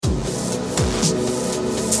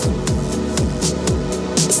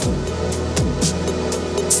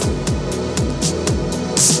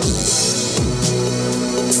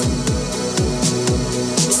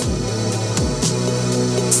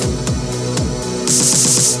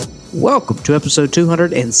Welcome to episode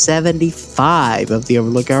 275 of the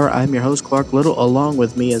Overlook Hour. I'm your host, Clark Little. Along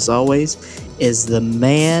with me, as always, is the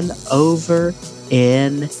man over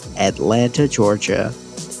in Atlanta, Georgia.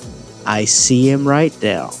 I see him right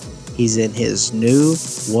now. He's in his new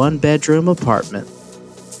one-bedroom apartment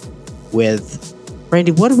with...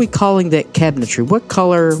 Randy, what are we calling that cabinetry? What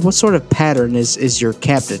color, what sort of pattern is your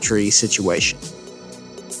cabinetry situation?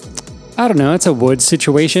 I don't know. It's a wood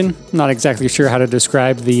situation. I'm not exactly sure how to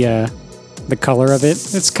describe the color of it.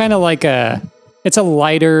 It's kind of like it's a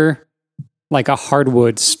lighter, like a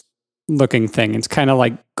hardwoods looking thing. It's kind of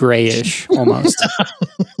like grayish almost.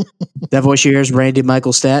 That voice you hear is Randy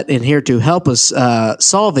Michael Stat, and here to help us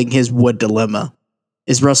solving his wood dilemma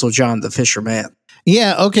is Russell John, the fisherman.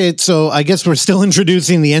 Yeah, okay, so I guess we're still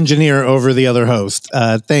introducing the engineer over the other host.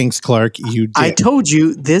 Thanks, Clark. You did. I told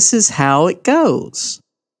you this is how it goes.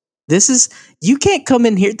 You can't come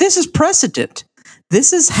in here. This is precedent.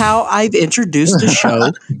 This is how I've introduced the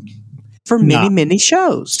show for many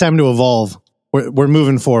shows. It's time to evolve. We're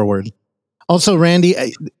moving forward. Also, Randy,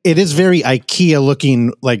 it is very IKEA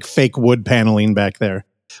looking, like fake wood paneling back there,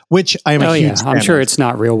 which I'm a huge fan I'm sure of. It's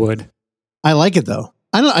not real wood. I like it though.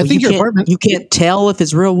 I think your apartment. You can't tell if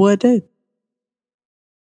it's real wood, dude.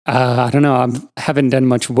 I don't know. I haven't done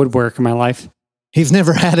much woodwork in my life. He's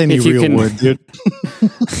never had any real wood, dude.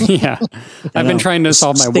 Yeah. I've been trying to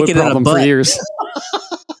solve my wood problem for years.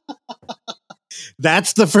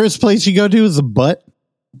 That's the first place you go to is a butt?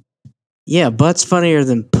 Yeah, butt's funnier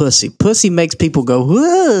than pussy. Pussy makes people go,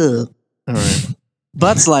 whoa. All right.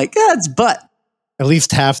 Butt's like, it's butt. At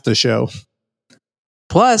least half the show.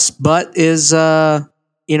 Plus, butt is, that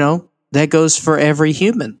goes for every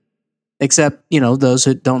human. Except, those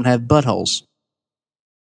who don't have buttholes.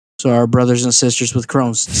 So our brothers and sisters with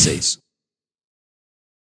Crohn's disease.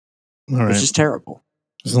 All right. Which is terrible.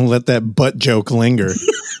 Just don't let that butt joke linger.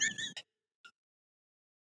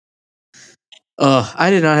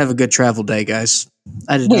 I did not have a good travel day, guys.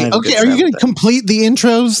 I did not have a good are you going to complete the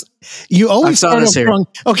intros? You always start off wrong.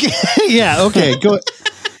 Okay, yeah, okay, go.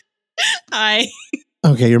 Hi.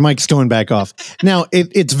 Okay, your mic's going back off. Now,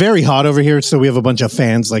 it's very hot over here, so we have a bunch of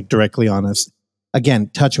fans like directly on us. Again,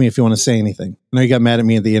 touch me if you want to say anything. I know you got mad at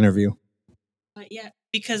me at the interview. Yeah,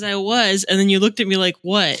 because I was, and then you looked at me like,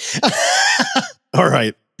 what? All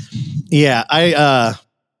right. Yeah,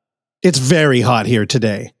 it's very hot here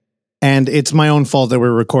today. And it's my own fault that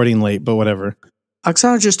we're recording late, but whatever.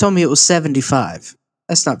 Oksana just told me it was 75.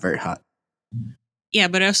 That's not very hot. Yeah,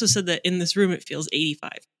 but I also said that in this room it feels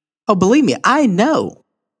 85. Oh, believe me, I know.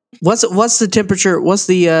 What's the temperature? What's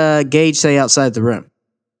the gauge say outside the room?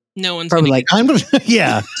 No one's probably like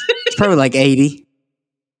yeah. It's probably like 80.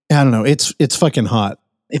 I don't know. It's fucking hot.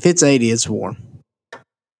 If it's 80, it's warm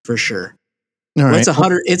for sure. All right. It's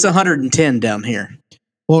 100. It's 110 down here.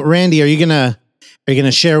 Well, Randy, are you gonna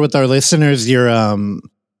share with our listeners your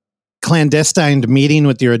clandestine meeting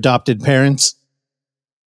with your adopted parents?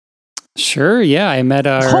 Sure. Yeah, I met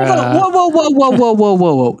our. Hold on.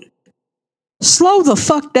 Whoa. Slow the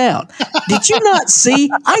fuck down. Did you not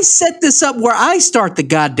see? I set this up where I start the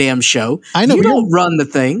goddamn show. I know. You don't run the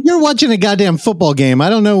thing. You're watching a goddamn football game.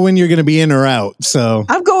 I don't know when you're going to be in or out. So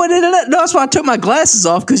I'm going in and out. No, that's why I took my glasses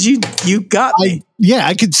off because you got me.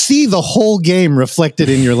 I could see the whole game reflected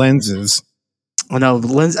in your lenses. Oh, no,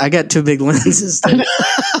 I got two big lenses.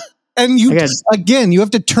 And you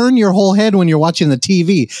have to turn your whole head when you're watching the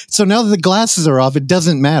TV. So now that the glasses are off, it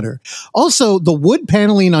doesn't matter. Also, the wood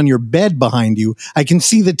paneling on your bed behind you, I can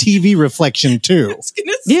see the TV reflection too.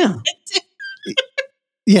 Yeah.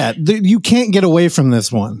 Yeah, you can't get away from this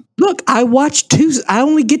one. Look, I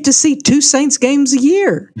only get to see two Saints games a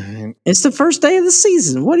year. Right. It's the first day of the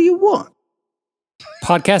season. What do you want?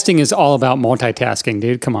 Podcasting is all about multitasking,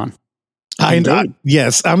 dude. Come on.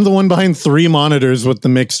 Yes, I'm the one behind 3 monitors with the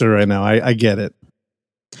mixer right now. I get it.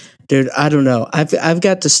 Dude, I don't know. I've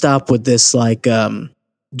got to stop with this, like,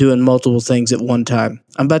 doing multiple things at one time.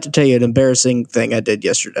 I'm about to tell you an embarrassing thing I did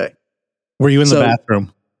yesterday. Were you in the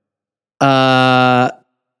bathroom?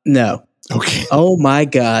 No. Okay. Oh my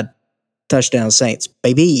God. Touchdown Saints,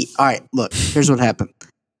 baby. All right, look, here's what happened.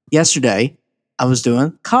 Yesterday, I was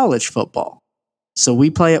doing college football. So we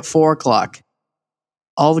play at 4:00.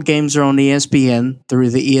 All the games are on ESPN through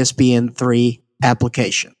the ESPN3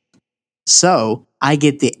 application. So I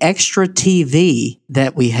get the extra TV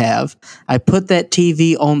that we have. I put that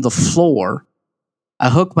TV on the floor. I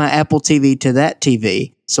hook my Apple TV to that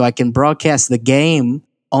TV so I can broadcast the game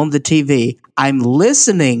on the TV. I'm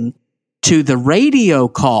listening to the radio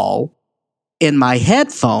call in my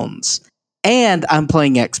headphones, and I'm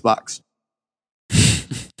playing Xbox.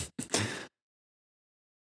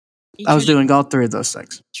 I was doing all three of those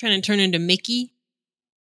things. Trying to turn into Mickey.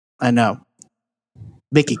 I know.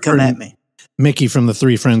 Mickey, come at me. Mickey from the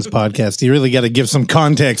Three Friends podcast. You really got to give some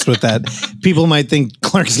context with that. People might think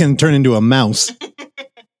Clark's going to turn into a mouse.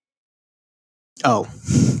 Oh.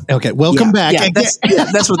 Okay, welcome back. Yeah,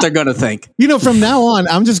 that's what they're going to think. From now on,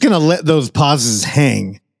 I'm just going to let those pauses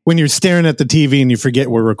hang when you're staring at the TV and you forget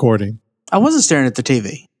we're recording. I wasn't staring at the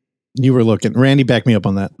TV. You were looking. Randy, back me up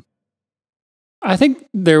on that. I think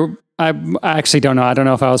I actually don't know. I don't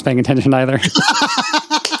know if I was paying attention either.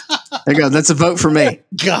 There you go. That's a vote for me.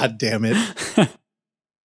 God damn it.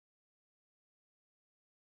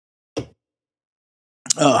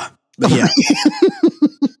 But yeah.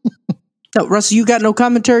 No, Russell, you got no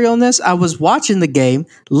commentary on this? I was watching the game,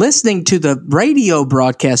 listening to the radio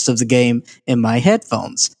broadcast of the game in my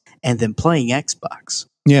headphones, and then playing Xbox.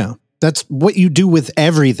 Yeah. That's what you do with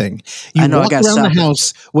everything. You walk around the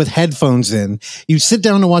house with headphones in. You sit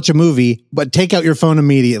down to watch a movie, but take out your phone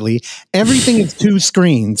immediately. Everything is 2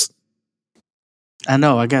 screens. I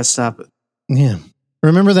know. I got to stop it. Yeah.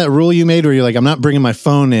 Remember that rule you made where you're like, I'm not bringing my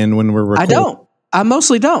phone in when we're recording? I don't. I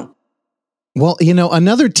mostly don't. Well,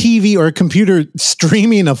 another TV or a computer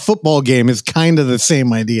streaming a football game is kind of the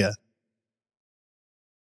same idea.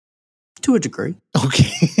 To a degree.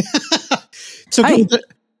 Okay. So hey,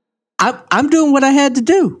 I'm doing what I had to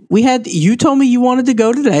do. You told me you wanted to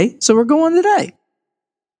go today, so we're going today.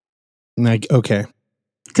 Okay.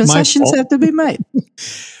 Concessions have to be made.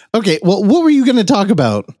 Okay. Well, what were you going to talk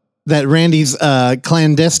about that Randy's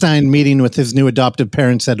clandestine meeting with his new adoptive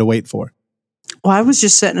parents had to wait for? Well, I was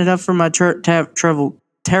just setting it up for my terrible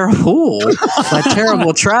travel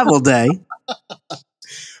day.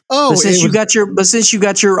 Oh, but since you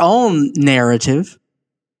got your own narrative.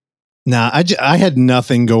 Nah, I had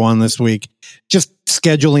nothing go on this week. Just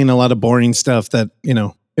scheduling a lot of boring stuff that,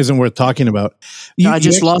 isn't worth talking about. I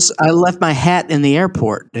left my hat in the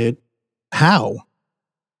airport, dude. How?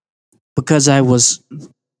 Because I was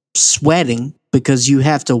sweating because you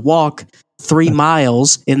have to walk 3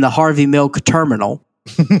 miles in the Harvey Milk terminal.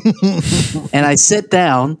 And I sit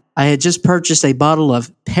down. I had just purchased a bottle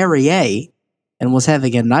of Perrier and was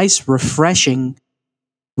having a nice refreshment.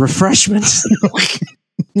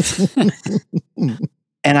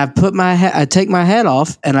 And I take my hat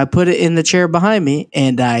off and I put it in the chair behind me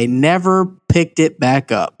and I never picked it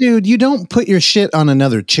back up. Dude, you don't put your shit on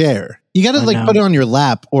another chair. You got to put it on your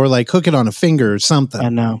lap or hook it on a finger or something. I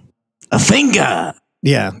know. A finger.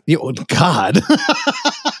 Yeah. God.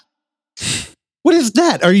 What is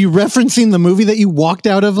that? Are you referencing the movie that you walked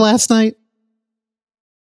out of last night?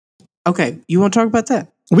 Okay. You want to talk about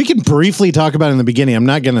that? We can briefly talk about it in the beginning. I'm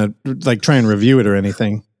not going to try and review it or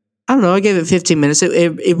anything. I don't know. I gave it 15 minutes.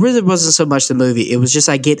 It really wasn't so much the movie. It was just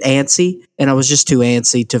I get antsy and I was just too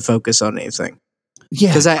antsy to focus on anything. Yeah.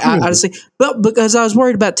 Because I honestly, because I was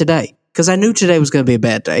worried about today because I knew today was going to be a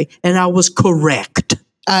bad day and I was correct.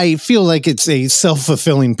 I feel like it's a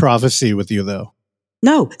self-fulfilling prophecy with you, though.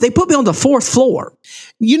 No, they put me on the 4th floor.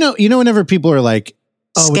 Whenever people are like,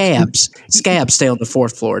 scabs stay on the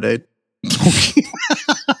 4th floor, dude. Okay.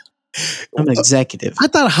 I'm an executive. I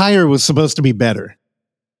thought higher was supposed to be better.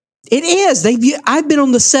 It is. I've been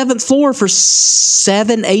on the 7th floor for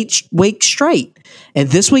 7-8 weeks straight. And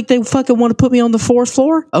this week they fucking want to put me on the 4th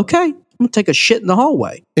floor? Okay. I'm going to take a shit in the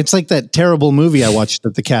hallway. It's like that terrible movie I watched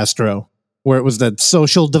at the Castro where it was that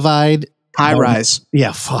social divide. High Rise.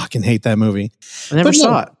 Yeah, fucking hate that movie. I never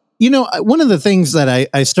saw it. One of the things that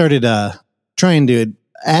I started trying to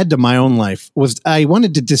add to my own life was I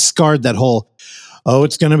wanted to discard that whole,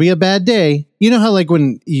 it's going to be a bad day. You know how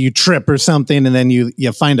when you trip or something and then you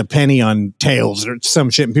find a penny on tails or some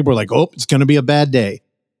shit and people are like, it's going to be a bad day.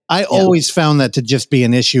 I always found that to just be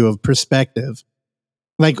an issue of perspective.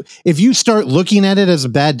 If you start looking at it as a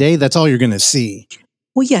bad day, that's all you're going to see.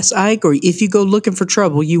 Well, yes, I agree. If you go looking for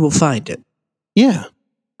trouble, you will find it. Yeah.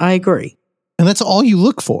 I agree. And that's all you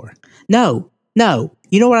look for. No.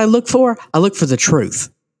 You know what I look for? I look for the truth.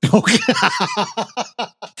 Okay.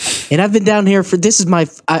 And I've been down here this is my,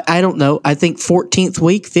 I don't know, I think 14th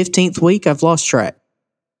week, 15th week, I've lost track.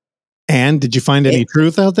 And did you find any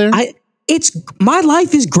truth out there? My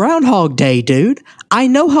life is Groundhog Day, dude. I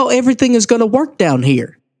know how everything is going to work down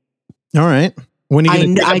here. All right. When are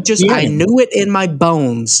you I knew it in my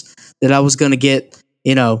bones that I was going to get,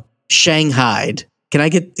 shanghaied. Can I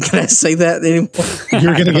say that anymore?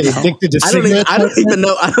 You're going to get addicted to cigarettes? I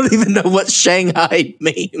don't even know what Shanghai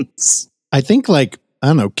means. I think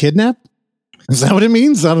kidnap? Is that what it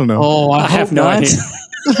means? I don't know. Oh, I have no idea.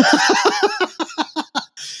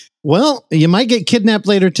 Well, you might get kidnapped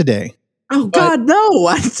later today. Oh God, no!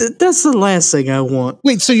 That's the last thing I want.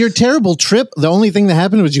 Wait, so your terrible trip, the only thing that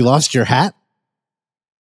happened was you lost your hat?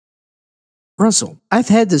 Russell, I've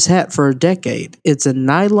had this hat for a decade. It's a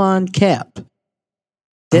nylon cap.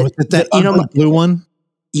 That blue one?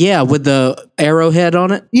 Yeah, with the arrowhead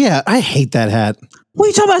on it. Yeah, I hate that hat. What are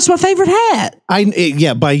you talking about? It's my favorite hat.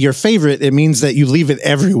 By your favorite, it means that you leave it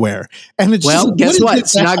everywhere. And it's guess what?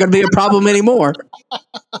 It's not going to be a problem anymore.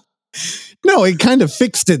 No, it kind of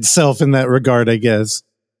fixed itself in that regard, I guess.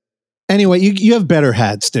 Anyway, you have better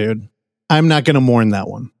hats, dude. I'm not going to mourn that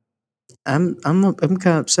one. I'm kind of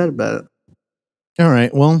upset about it. All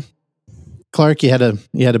right, well, Clark, you had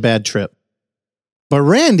a bad trip, but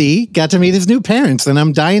Randy got to meet his new parents, and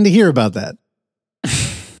I'm dying to hear about that.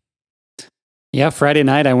 Yeah, Friday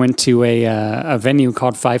night I went to a venue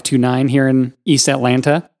called 529 here in East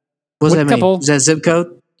Atlanta. What does that mean? Is that zip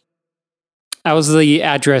code? That was the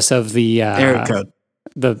address of the area code,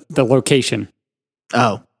 the location.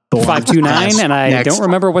 Oh, 529, and I don't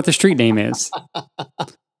remember what the street name is.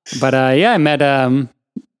 But I met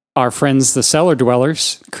our friends, the Cellar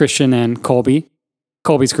Dwellers, Christian and Colby.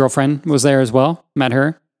 Colby's girlfriend was there as well. Met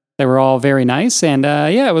her. They were all very nice, and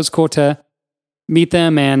it was cool to meet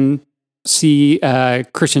them and see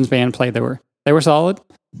Christian's band play. They were solid.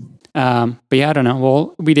 But yeah, I don't know.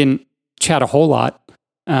 Well, we didn't chat a whole lot.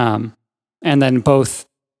 And then both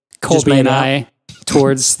Colby and I,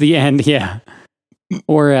 towards the end,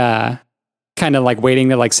 were kind of like waiting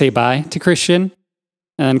to like say bye to Christian.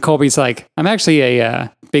 And Colby's like, I'm actually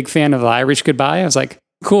a big fan of the Irish Goodbye. I was like,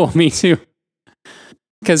 cool, me too.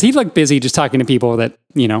 Because he looked busy just talking to people that,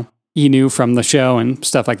 he knew from the show and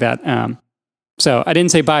stuff like that. So I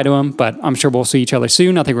didn't say bye to him, but I'm sure we'll see each other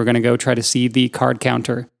soon. I think we're going to go try to see the card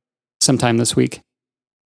counter sometime this week.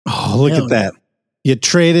 Oh, look at that. You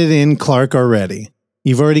traded in Clark already.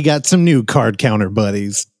 You've already got some new card counter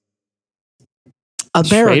buddies.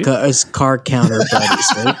 America is card counter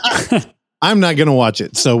buddies. Right? I'm not going to watch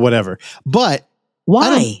it, so whatever. But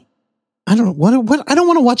why? I don't know. What I don't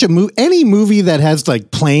want to watch any movie that has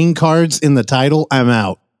like playing cards in the title. I'm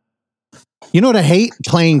out. You know what I hate?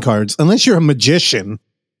 Playing cards. Unless you're a magician,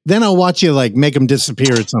 then I'll watch you like make them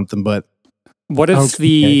disappear or something. But what if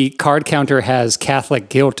the card counter has Catholic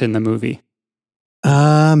guilt in the movie?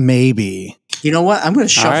 Maybe. You know what? I'm going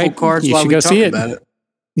to shuffle cards while we talk about it.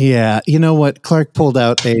 Yeah, you know what? Clark pulled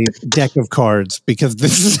out a deck of cards because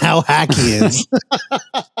this is how hacky is.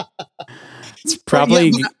 It's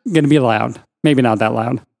probably going to be loud. Maybe not that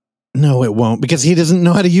loud. No, it won't because he doesn't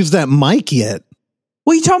know how to use that mic yet.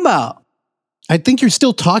 What are you talking about? I think you're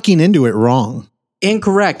still talking into it wrong.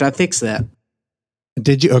 Incorrect. I fixed that.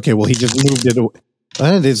 Did you? Okay, well, he just moved it away.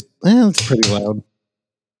 That is, it's pretty loud.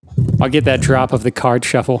 I'll get that drop of the card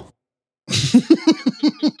shuffle.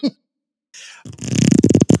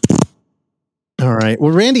 All right.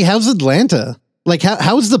 Well, Randy, how's Atlanta? Like,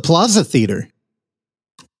 how's the Plaza Theater?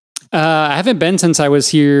 I haven't been since I was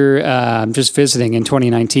here just visiting in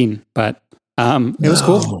 2019, but it was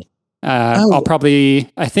cool.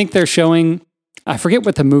 I think they're showing, I forget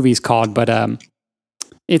what the movie's called, but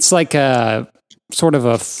it's like a sort of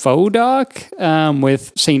a faux doc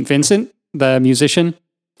with St. Vincent, the musician,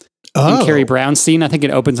 and Carrie Brownstein. I think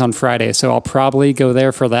it opens on Friday, so I'll probably go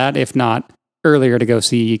there for that, if not earlier to go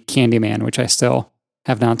see Candyman, which I still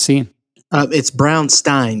have not seen. It's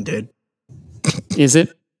Brownstein, dude. Is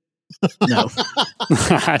it? No.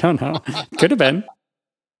 I don't know. Could have been.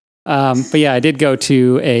 But yeah, I did go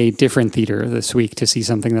to a different theater this week to see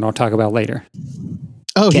something that I'll talk about later.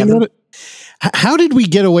 Oh, you know what? How did we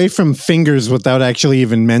get away from Fingers without actually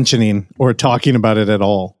even mentioning or talking about it at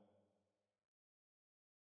all?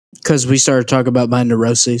 Because we started talking about my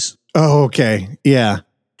neuroses. Oh, okay. Yeah.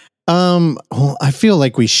 Well, I feel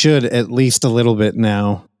like we should at least a little bit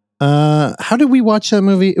now. How did we watch that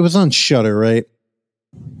movie? It was on Shudder, right?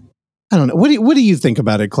 I don't know. What do you think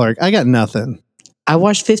about it, Clark? I got nothing. I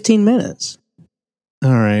watched 15 minutes.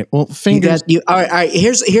 All right. Well, Fingers. All right.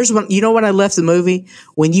 Here's one. You know when I left the movie?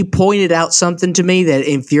 When you pointed out something to me that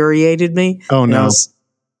infuriated me. Oh, no.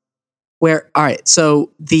 All right.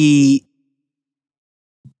 So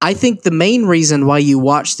I think the main reason why you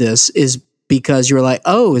watch this is because you're like,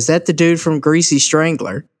 oh, is that the dude from Greasy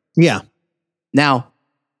Strangler? Yeah. Now,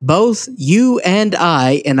 both you and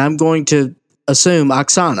I'm going to assume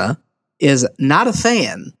Oksana, is not a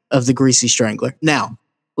fan of the Greasy Strangler. Now,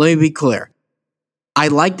 let me be clear. I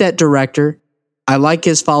like that director. I like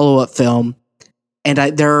his follow-up film. And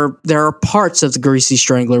there are parts of the Greasy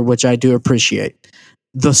Strangler which I do appreciate.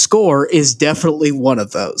 The score is definitely one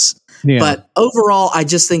of those. Yeah. But overall, I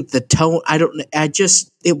just think the tone,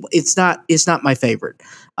 it's not my favorite.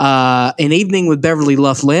 An Evening with Beverly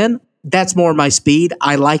Loughlin, that's more my speed.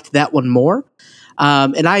 I liked that one more.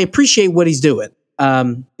 And I appreciate what he's doing.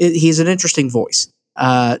 He's an interesting voice.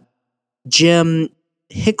 Jim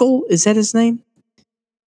Hickle, is that his name?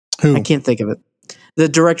 Who? I can't think of it. The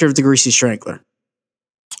director of The Greasy Strangler.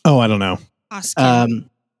 Oh, I don't know. Hoskin.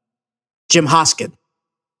 Jim Hoskin.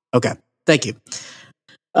 Okay, thank you.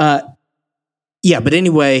 Yeah, but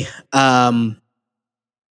anyway,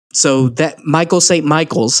 so that Michael St.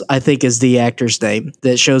 Michael's, I think, is the actor's name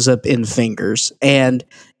that shows up in Fingers. And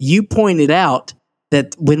you pointed out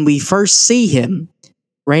that when we first see him,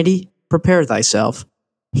 Randy, prepare thyself.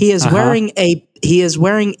 He is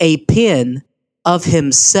wearing a pin of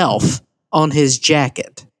himself on his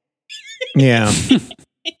jacket. Yeah.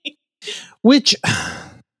 Which,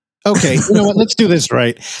 okay, you know what? Let's do this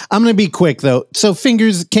right. I'm going to be quick, though. So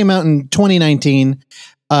Fingers came out in 2019.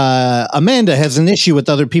 Amanda has an issue with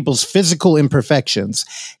other people's physical imperfections.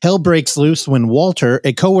 Hell breaks loose when Walter,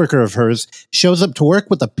 a coworker of hers, shows up to work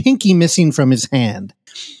with a pinky missing from his hand.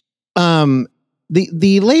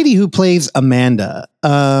 The lady who plays Amanda,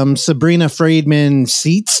 Sabrina Friedman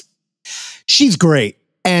Seitz, she's great.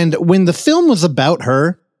 And when the film was about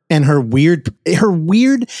her and her weird,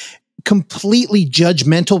 completely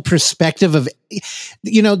judgmental perspective of,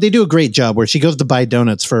 you know, they do a great job where she goes to buy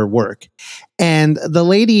donuts for work. And the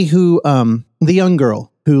lady who, the young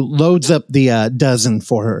girl who loads up the dozen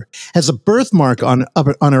for her has a birthmark on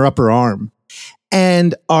her upper arm.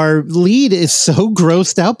 And our lead is so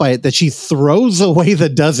grossed out by it that she throws away the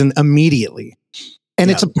dozen immediately.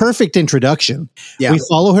 And it's a perfect introduction. Yeah. We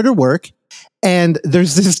follow her to work, and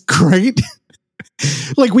there's this great,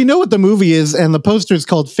 like, we know what the movie is, and the poster is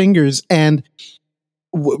called Fingers. And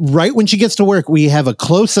right when she gets to work, we have a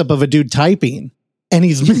close up of a dude typing, and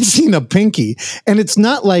he's missing a pinky. And it's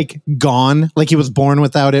not like gone, like he was born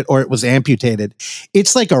without it or it was amputated.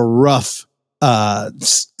 It's like a rough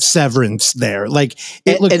severance there. Like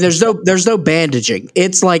it looks, and there's no bandaging.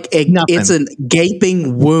 It's like it's a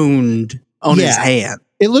gaping wound on his hand.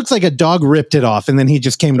 It looks like a dog ripped it off and then he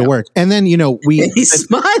just came to work. And then, you know, he's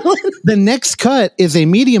smiling. The next cut is a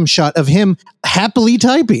medium shot of him happily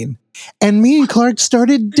typing. And me and Clark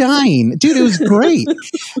started dying. Dude, it was great.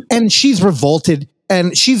 And she's revolted,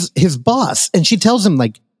 and she's his boss, and she tells him,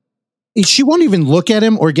 like, she won't even look at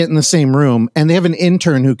him or get in the same room. And they have an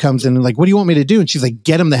intern who comes in and like, what do you want me to do? And she's like,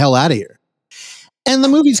 get him the hell out of here. And the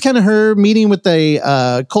movie's kind of her meeting with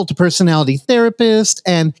a cult of personality therapist.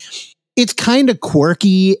 And it's kind of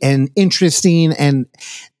quirky and interesting. And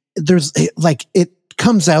there's like, it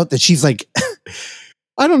comes out that she's like,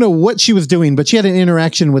 I don't know what she was doing, but she had an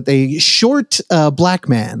interaction with a short black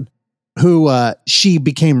man who she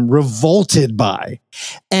became revolted by.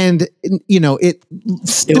 And, you know, it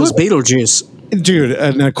was Beetlejuice. Dude,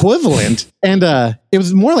 an equivalent. And it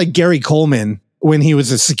was more like Gary Coleman when he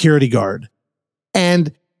was a security guard.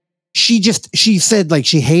 And she said, like,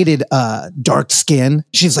 she hated dark skin.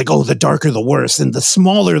 She's like, oh, the darker the worse, and the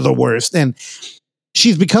smaller the worst. And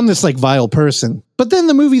she's become this like vile person. But then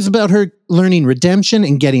the movie's about her learning redemption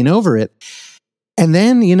and getting over it. And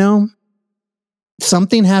then, you know,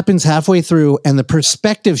 something happens halfway through, and the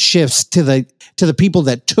perspective shifts to the people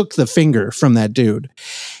that took the finger from that dude.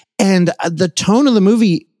 And the tone of the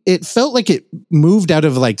movie, it felt like it moved out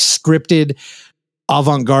of like scripted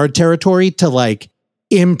avant-garde territory to like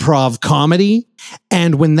improv comedy.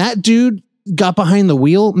 And when that dude got behind the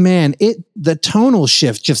wheel, man, the tonal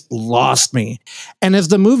shift just lost me. And as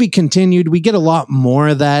the movie continued, we get a lot more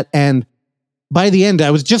of that. And by the end,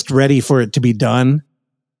 I was just ready for it to be done.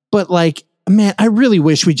 But like, man, I really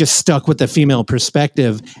wish we just stuck with the female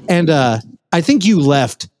perspective. And I think you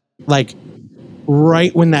left like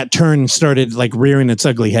right when that turn started like rearing its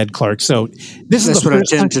ugly head, Clark. So that's what I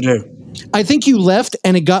tend to do. I think you left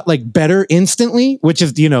and it got like better instantly, which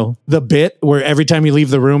is, you know, the bit where every time you leave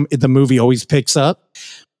the room, the movie always picks up.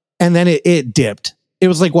 And then it dipped. It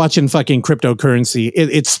was like watching fucking cryptocurrency.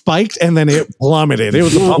 It spiked and then it plummeted. It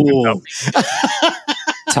was a pump and dump.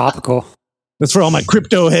 Topical. That's for all my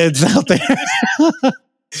crypto heads out there.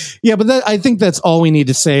 Yeah, but I think that's all we need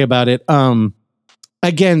to say about it.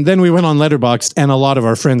 Again, then we went on Letterboxd, and a lot of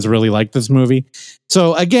our friends really liked this movie.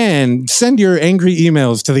 So again, send your angry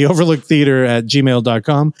emails to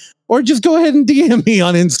theoverlooktheater@gmail.com, or just go ahead and DM me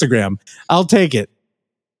on Instagram. I'll take it.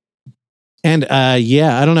 And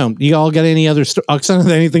yeah, I don't know. You all got any other Oksana,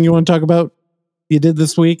 anything you want to talk about you did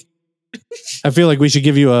this week? I feel like we should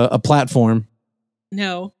give you a platform.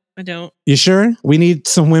 No, I don't. You sure? We need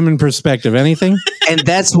some women perspective. Anything? And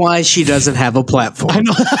that's why she doesn't have a platform. I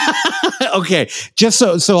know. Okay, just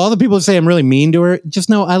so all the people who say I'm really mean to her, just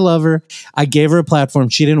know I love her. I gave her a platform.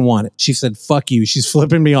 She didn't want it. She said, fuck you. She's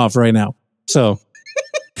flipping me off right now. So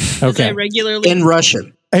As I Okay. regularly. In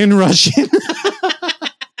Russian. In Russian.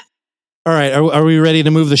 All right. Are we ready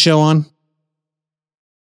to move the show on?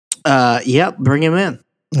 Yep, bring him in.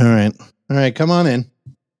 All right. All right. Come on in.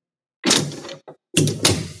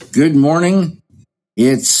 Good morning.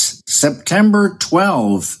 It's September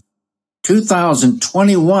 12th,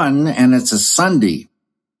 2021, and it's a Sunday.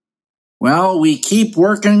 Well, we keep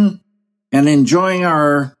working and enjoying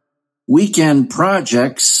our weekend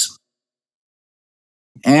projects.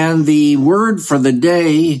 And the word for the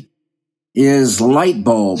day is light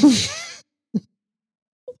bulb.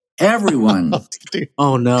 Everyone,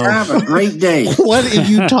 Oh no. have a great day. What are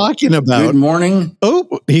you talking about? Good morning.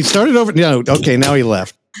 Oh, he started over. No. Okay. Now he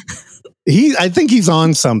left. I think he's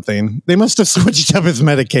on something. They must have switched up his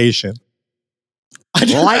medication.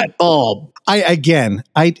 Light bulb.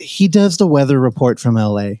 He does the weather report from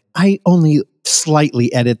LA. I only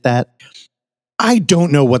slightly edit that. I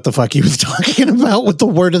don't know what the fuck he was talking about with the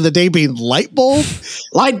word of the day being light bulb.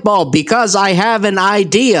 Light bulb, because I have an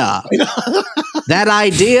idea. That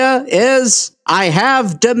idea is I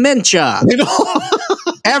have dementia.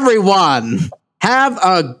 Everyone, have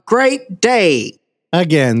a great day.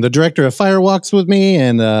 Again, the director of Firewalks with me,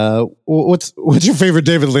 and what's your favorite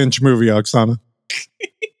David Lynch movie, Oksana?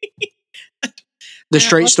 The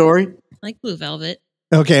Straight Story. I like Blue Velvet.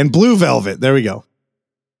 Okay, and Blue Velvet. There we go.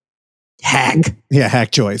 Hack. Yeah,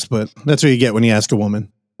 hack choice, but that's what you get when you ask a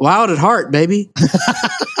woman. Wild at heart, baby.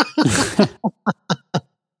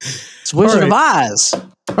 It's Wizard of Oz.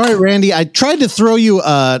 All right, Randy, I tried to throw you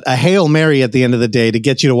a Hail Mary at the end of the day to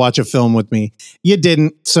get you to watch a film with me. You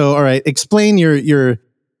didn't. So, all right, explain your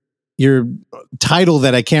title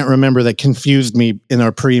that I can't remember that confused me in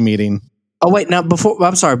our pre-meeting. Oh wait, now before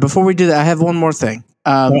we do that, I have one more thing.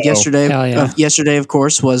 Yesterday, Hell yeah. yesterday, of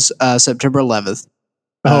course, was September 11th,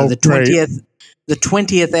 the great.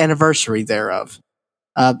 20th anniversary thereof.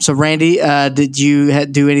 So, Randy, did you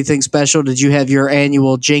do anything special? Did you have your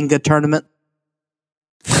annual Jenga tournament?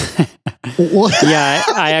 Yeah,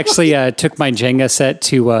 I actually took my Jenga set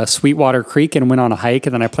to Sweetwater Creek and went on a hike,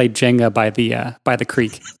 and then I played Jenga by the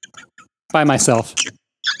creek by myself.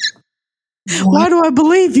 Why do I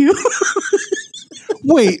believe you?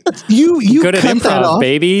 Wait, you Good at cut that improv, off?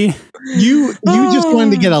 baby. You just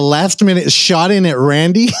wanted to get a last minute shot in at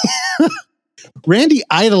Randy? Randy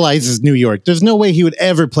idolizes New York. There's no way he would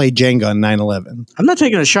ever play Jenga on 9/11. I'm not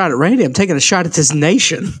taking a shot at Randy. I'm taking a shot at this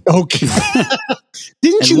nation. Okay.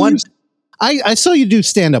 Didn't you? I saw you do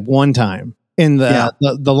stand up one time in the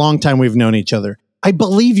long time we've known each other. I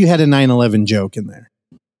believe you had a 9/11 joke in there.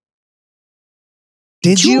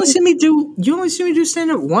 Did you? You only see me do stand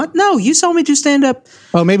up once? No, you saw me do stand up.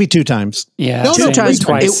 Oh, maybe 2 times. Yeah, No, two times.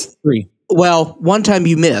 twice. 3. Well, one time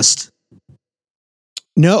you missed.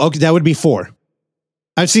 No, okay, that would be 4.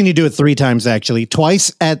 I've seen you do it 3 times actually.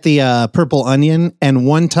 Twice at the Purple Onion and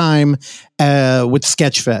one time with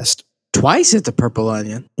Sketchfest. Twice at the Purple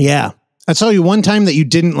Onion. Yeah. I saw you one time that you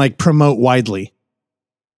didn't like promote widely.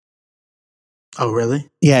 Oh, really?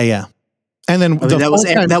 Yeah. And then I mean,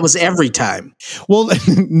 that was every time. well,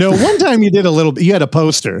 no, one time you did a little bit. You had a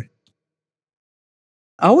poster.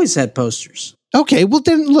 I always had posters. Okay, well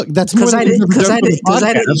then look, that's more Because I than did. you've Because done I for did. the Because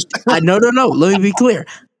I did. podcast. No. Let me be clear.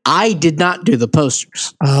 I did not do the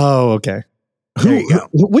posters, Oh, okay. There you go.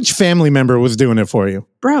 Which family member was doing it for you?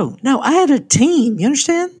 bro. No, I had a team. You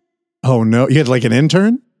understand? Oh no, you had like an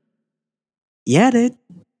intern? Yeah, I did.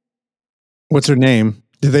 What's her name?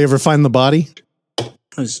 Did they ever find the body? It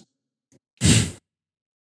was-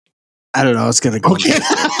 I don't know. It's gonna go. Okay.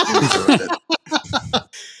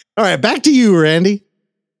 All right, back to you, Randy.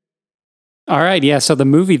 All right, yeah. So the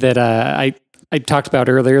movie that I talked about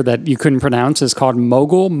earlier that you couldn't pronounce is called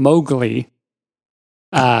Mowgli,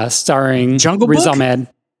 starring Jungle Riz Book? Ahmed.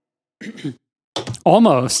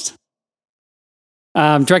 Almost.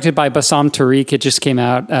 Directed by Bassam Tariq. It just came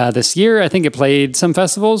out this year. I think it played some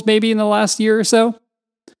festivals maybe in the last year or so.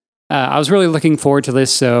 I was really looking forward to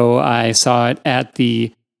this, so I saw it at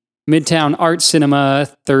the Midtown Art Cinema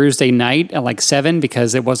Thursday night at like 7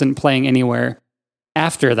 because it wasn't playing anywhere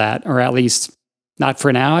after that, or at least not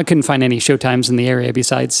for now. I couldn't find any showtimes in the area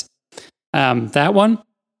besides that one.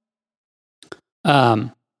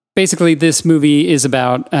 Basically, this movie is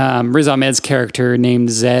about Riz Ahmed's character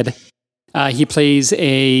named Zed. He plays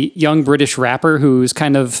a young British rapper who's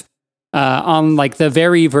kind of on like the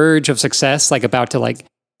very verge of success, like about to like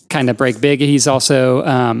kind of break big. He's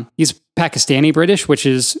also he's Pakistani British, which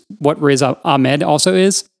is what Riz Ahmed also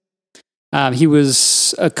is. He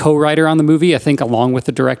was a co-writer on the movie, I think, along with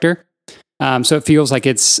the director. So it feels like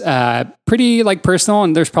it's pretty like personal,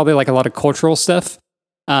 and there's probably like a lot of cultural stuff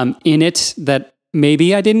in it that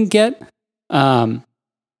maybe I didn't get.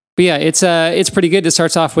 But yeah, it's pretty good. It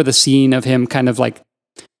starts off with a scene of him kind of like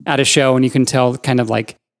at a show, and you can tell kind of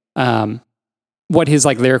like what his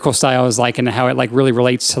like lyrical style is like, and how it like really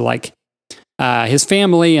relates to like his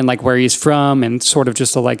family and like where he's from, and sort of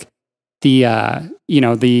just like the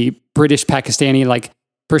the British Pakistani like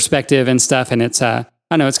perspective and stuff. And it's I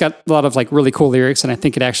don't know, it's got a lot of like really cool lyrics, and I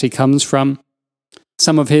think it actually comes from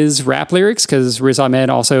some of his rap lyrics, because Riz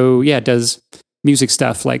Ahmed also does music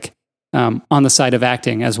stuff like on the side of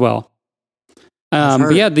acting as well.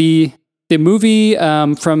 But yeah, the movie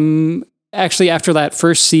from actually after that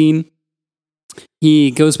first scene,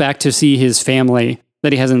 he goes back to see his family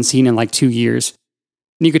that he hasn't seen in like 2 years.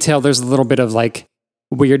 And you could tell there's a little bit of like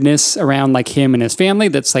weirdness around like him and his family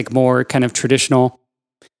that's like more kind of traditional.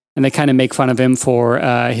 And they kind of make fun of him for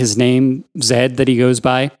his name, Zed, that he goes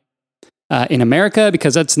by in America,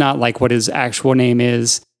 because that's not like what his actual name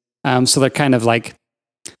is. So they're kind of like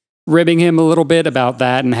ribbing him a little bit about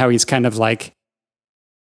that, and how he's kind of like,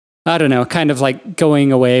 I don't know, kind of like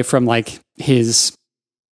going away from like his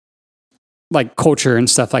like culture and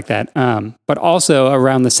stuff like that. But also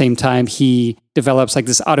around the same time, he develops like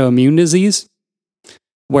this autoimmune disease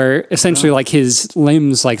where essentially like his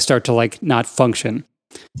limbs like start to like not function.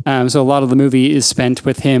 So a lot of the movie is spent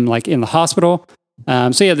with him like in the hospital.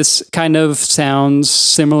 So yeah, this kind of sounds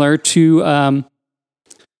similar to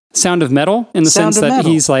Sound of Metal in the sense that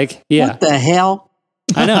he's like, what the hell?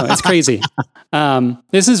 I know, it's crazy.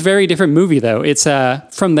 This is a very different movie though. It's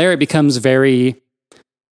from there it becomes very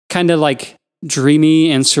kind of like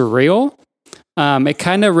dreamy and surreal. It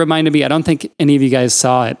kind of reminded me, I don't think any of you guys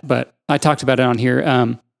saw it, but I talked about it on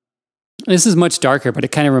here. This is much darker, but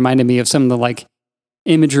it kind of reminded me of some of the like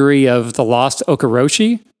imagery of the Lost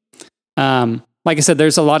Okoroshi. Like I said,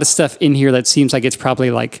 there's a lot of stuff in here that seems like it's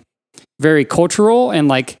probably like very cultural and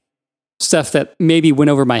like stuff that maybe went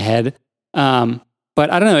over my head. But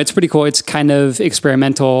I don't know, it's pretty cool. It's kind of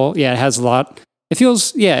experimental. Yeah, it has a lot. It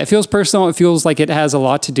feels personal. It feels like it has a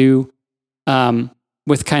lot to do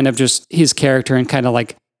with kind of just his character and kind of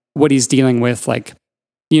like what he's dealing with, like,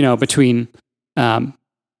 between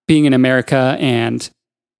being in America and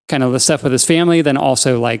kind of the stuff with his family, then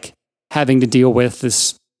also like having to deal with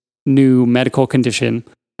this new medical condition,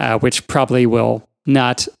 which probably will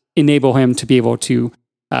not enable him to be able to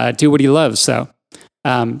do what he loves. So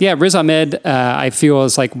Riz Ahmed, I feel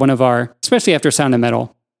is like one of our, especially after Sound of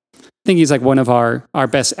Metal, I think he's like one of our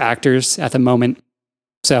best actors at the moment.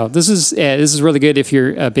 So this is really good if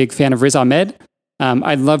you're a big fan of Riz Ahmed.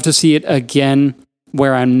 I'd love to see it again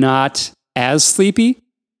where I'm not as sleepy.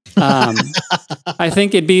 I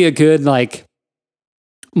think it'd be a good like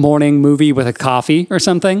morning movie with a coffee or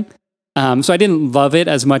something. So I didn't love it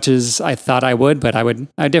as much as I thought I would, but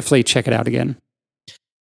I'd definitely check it out again.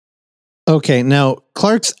 Okay, now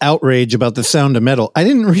Clark's outrage about the Sound of Metal. I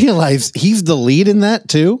didn't realize he's the lead in that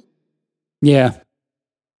too. Yeah.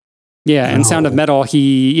 Yeah, and Sound of Metal,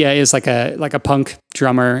 he is like a punk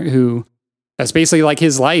drummer who that's basically like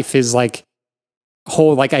his life, his like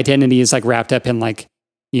whole like identity is like wrapped up in like,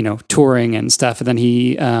 touring and stuff. And then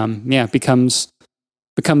he becomes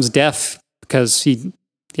deaf because he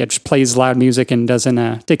just plays loud music and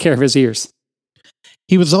doesn't take care of his ears.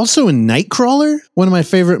 He was also in Nightcrawler, one of my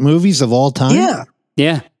favorite movies of all time. Yeah.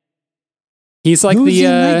 Yeah. He's like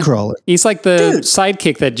Nightcrawler? He's like the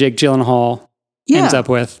sidekick that Jake Gyllenhaal ends up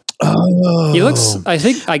with. Oh. He looks,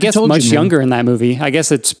 I guess much younger in that movie. I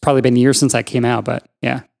guess it's probably been years since that came out, but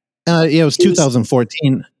yeah. It was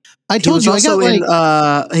 2014. I told you,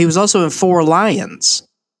 he was also in Four Lions.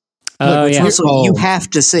 Which also you have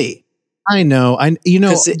to see. I know.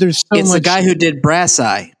 There's so much. It's the guy who did Brass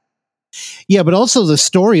Eye. Yeah, but also the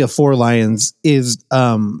story of Four Lions is,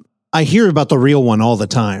 I hear about the real one all the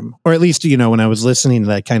time, or at least, when I was listening to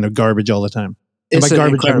that kind of garbage all the time. And by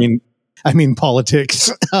garbage, I mean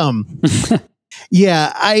politics.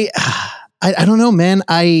 Yeah, I don't know, man.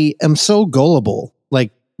 I am so gullible,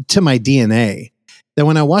 like to my DNA, that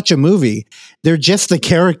when I watch a movie, they're just the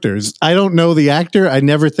characters. I don't know the actor. I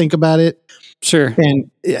never think about it. Sure.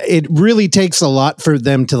 And it really takes a lot for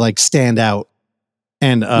them to like stand out.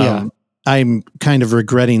 And I'm kind of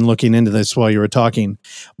regretting looking into this while you were talking.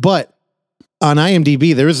 But on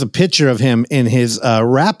IMDb, there is a picture of him in his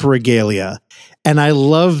rap regalia. And I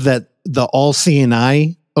love that the all-seeing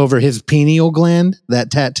eye over his pineal gland, that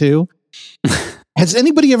tattoo. Has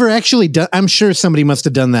anybody ever actually done? I'm sure somebody must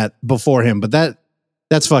have done that before him, but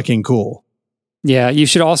that's fucking cool. Yeah, you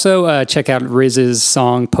should also check out Riz's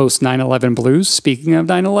song Post 9/11 Blues. Speaking of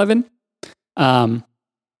 9/11,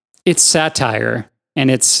 it's satire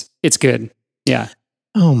and it's good. Yeah.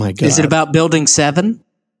 Oh my God. Is it about Building 7?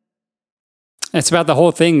 It's about the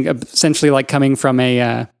whole thing, essentially like coming from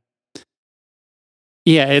a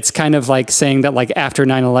Yeah, it's kind of like saying that like after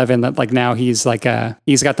 9/11 that like now he's like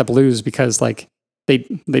he's got the blues because like they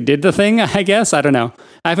did the thing, I guess. I don't know.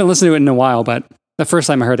 I haven't listened to it in a while, but the first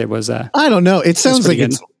time I heard it was I don't know. It sounds like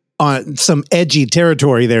it's on some edgy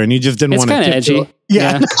territory there, and you just didn't want to. It's kind of edgy.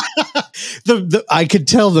 Yeah. I could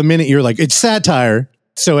tell the minute you're like, it's satire.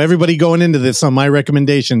 So everybody going into this on my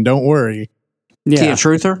recommendation, don't worry. Yeah. Is he a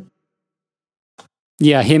truther?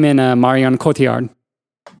 Yeah, him and Marion Cotillard.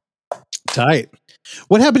 Tight.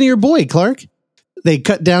 What happened to your boy, Clark? They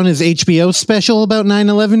cut down his HBO special about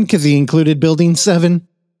 9/11 because he included Building 7.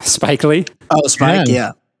 Spike Lee. Oh, Spike,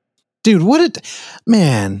 yeah. Dude, what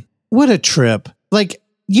a trip. Like,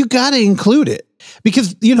 you got to include it.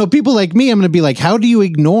 Because, people like me, I'm going to be like, how do you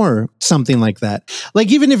ignore something like that? Like,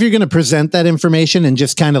 even if you're going to present that information and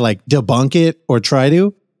just kind of like debunk it or try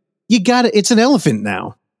to, you got it. It's an elephant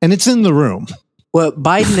now, and it's in the room. Well,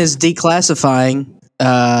 Biden is declassifying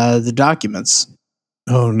the documents.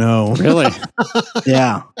 Oh no! Really?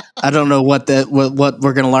 Yeah, I don't know what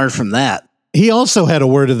we're going to learn from that. He also had a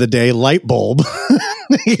word of the day: light bulb.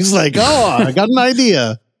 He's like, "Oh, I got an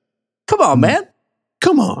idea." Come on, man!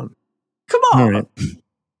 Come on! All right.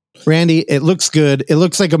 Randy, it looks good. It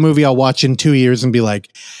looks like a movie I'll watch in 2 years and be like,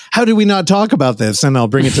 "How did we not talk about this?" And I'll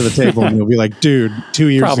bring it to the table, and you'll be like, "Dude, 2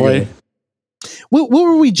 years ago." What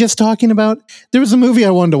were we just talking about? There was a movie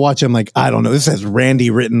I wanted to watch. I'm like, I don't know. This has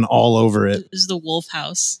Randy written all over it. This is The Wolf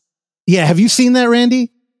House. Yeah. Have you seen that,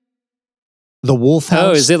 Randy? The Wolf House?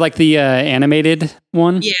 Oh, is it like the animated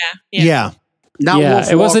one? Yeah. Not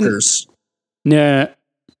Wolf Walkers. No.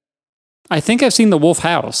 I think I've seen The Wolf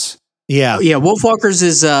House. Yeah. Yeah, Wolf Walkers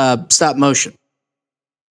is stop motion.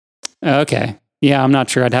 Okay. Yeah, I'm not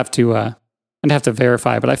sure. I'd have to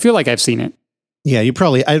verify, but I feel like I've seen it. Yeah, you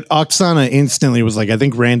probably. Oksana instantly was like, I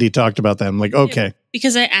think Randy talked about that. I'm like, okay. Yeah,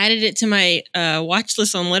 because I added it to my watch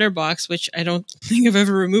list on Letterboxd, which I don't think I've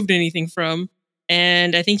ever removed anything from.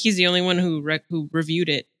 And I think he's the only one who reviewed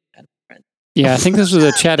it. Yeah, I think this was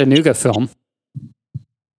a Chattanooga film.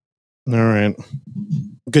 All right.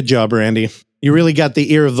 Good job, Randy. You really got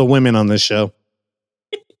the ear of the women on this show.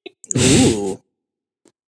 Ooh.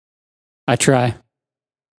 I try.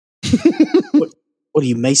 What are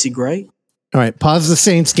you, Macy Gray? All right, pause the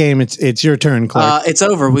Saints game. It's your turn, Clark. It's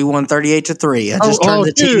over. We won 38-3. I just turned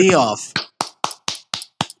the TV off.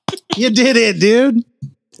 You did it, dude.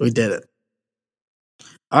 We did it.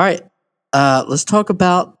 All right. Let's talk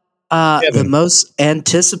about the most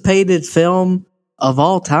anticipated film of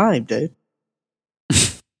all time, dude.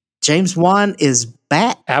 James Wan is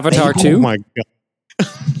back. Avatar 2? Oh my God.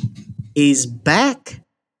 He's back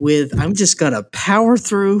with, I'm just going to power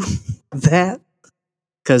through that.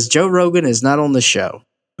 Because Joe Rogan is not on the show.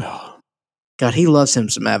 God, he loves him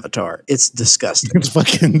some Avatar. It's disgusting. It's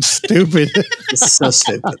fucking stupid. It's so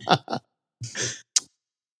stupid.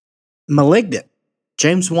 Malignant.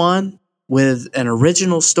 James Wan with an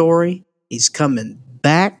original story. He's coming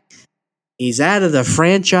back. He's out of the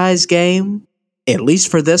franchise game, at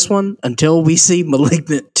least for this one, until we see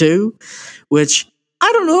Malignant 2, which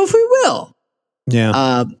I don't know if we will.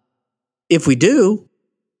 Yeah. If we do,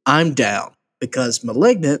 I'm down. Because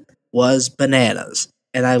Malignant was bananas,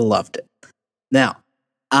 and I loved it. Now,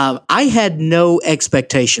 I had no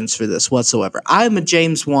expectations for this whatsoever. I'm a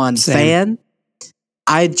James Wan fan.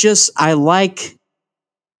 I like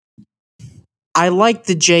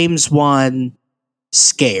the James Wan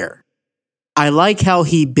scare. I like how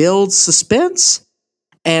he builds suspense,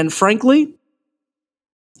 and frankly,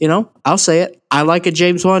 I'll say it. I like a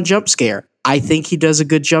James Wan jump scare. I think he does a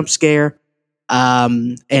good jump scare.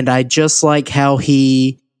 And I just like how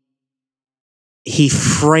he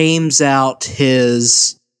frames out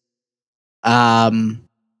his,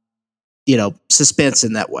 suspense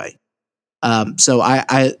in that way. So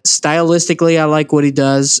I stylistically, I like what he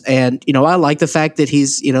does. And, I like the fact that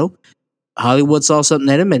he's, Hollywood saw something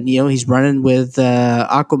in him and, he's running with,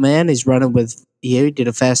 Aquaman. He's running with, he did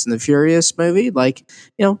a Fast and the Furious movie. Like,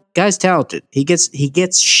 guy's talented. He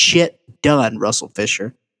gets shit done, Russell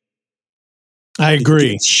Fisher. I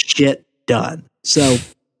agree. Shit done. So,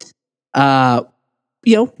 now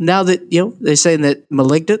that, they're saying that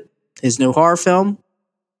Malignant is no horror film,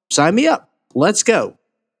 sign me up. Let's go.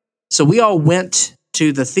 So we all went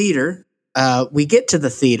to the theater. We get to the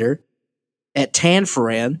theater at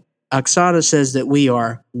Tanforan. Oksana says that we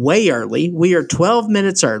are way early. We are 12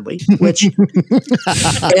 minutes early, which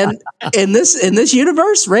and in this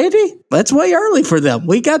universe, Randy, that's way early for them.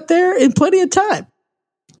 We got there in plenty of time.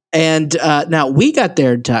 And now we got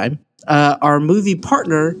there in time. Our movie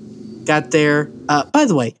partner got there. By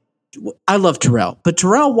the way, I love Terrell, but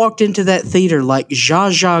Terrell walked into that theater like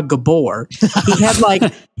Zsa Zsa Gabor.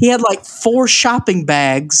 He had like 4 shopping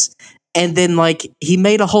bags, and then like he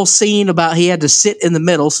made a whole scene about he had to sit in the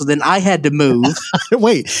middle, so then I had to move.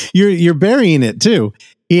 Wait, you're burying it too.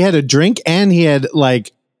 He had a drink and he had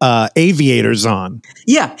like aviators on.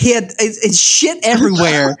 Yeah, he had it's shit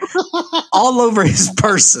everywhere, all over his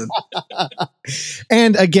person.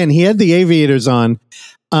 And again, he had the aviators on.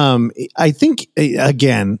 I think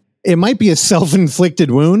again, it might be a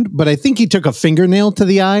self-inflicted wound, but I think he took a fingernail to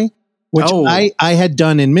the eye, which I had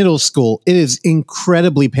done in middle school. It is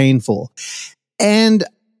incredibly painful. And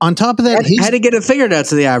on top of that, how to get a fingernail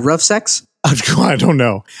to the eye? Rough sex? I don't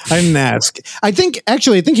know. I didn't ask. I think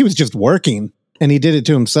he was just working and he did it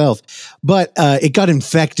to himself, but it got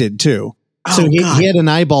infected too. So he had an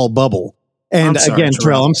eyeball bubble. And again,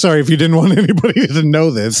 Terrell, I'm sorry if you didn't want anybody to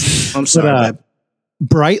know this. I'm sorry. But,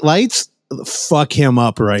 bright lights, fuck him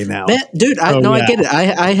up right now. Dude, I get it.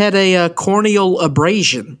 I had a corneal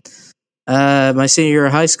abrasion my senior year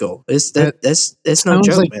of high school. It's no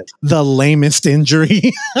joke, like man. The lamest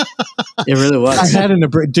injury. It really was. I had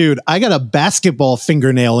dude, I got a basketball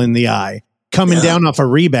fingernail in the eye coming down off a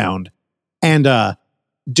rebound. And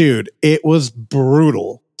dude, it was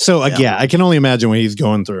brutal. So yeah, I can only imagine what he's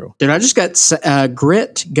going through. Dude, I just got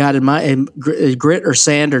grit in my grit or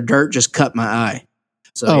sand or dirt just cut my eye.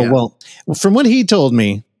 So, well, from what he told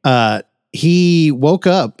me, he woke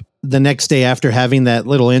up the next day after having that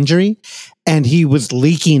little injury and he was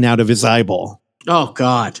leaking out of his eyeball. Oh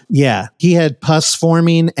God. Yeah. He had pus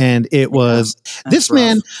forming and it was this rough.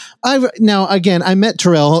 Man. I met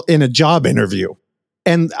Terrell in a job interview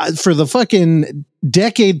and for the fucking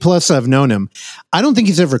decade plus I've known him, I don't think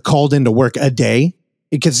he's ever called into work a day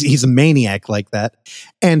because he's a maniac like that.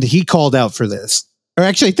 And he called out for this, or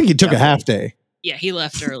actually I think he took a half day. Yeah, he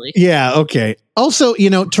left early. Yeah, okay. Also,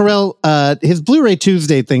 Terrell, his Blu-ray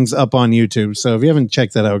Tuesday thing's up on YouTube, so if you haven't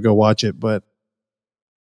checked that out, go watch it. But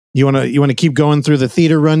you wanna keep going through the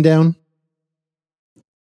theater rundown?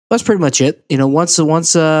 That's pretty much it. Once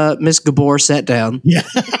Miss Gabor sat down,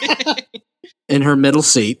 in her middle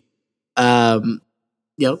seat, and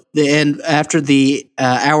after the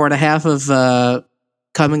hour and a half of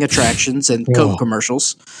coming attractions and Coke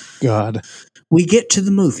commercials, God. We get to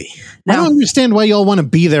the movie. Now, I don't understand why y'all want to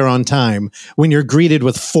be there on time when you're greeted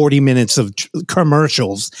with 40 minutes of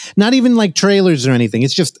commercials. Not even like trailers or anything.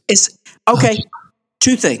 It's okay.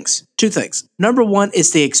 Two things. Number one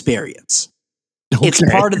is the experience. Okay. It's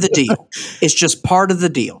part of the deal. It's just part of the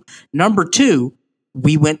deal. Number two,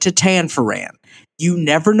 we went to Tanforan. You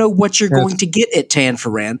never know what you're going to get at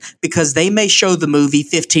Tanforan because they may show the movie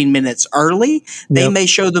 15 minutes early. They may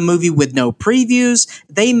show the movie with no previews.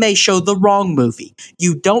 They may show the wrong movie.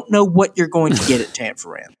 You don't know what you're going to get at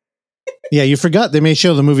Tanforan. Yeah, you forgot they may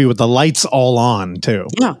show the movie with the lights all on too.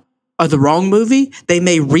 Yeah. Or the wrong movie. They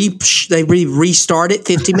may restart it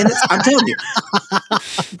 15 minutes. I'm telling you.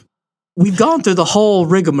 We've gone through the whole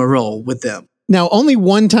rigmarole with them. Now, only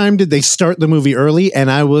one time did they start the movie early, and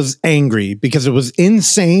I was angry because it was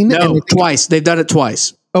insane. No, twice. They've done it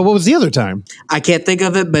twice. Oh, what was the other time? I can't think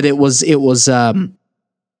of it, but it was that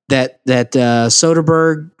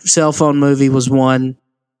Soderbergh cell phone movie was one.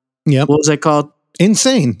 Yep. What was that called?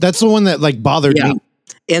 Insane. That's the one that like bothered me.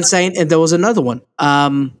 Insane, and there was another one.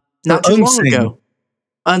 Not too long ago.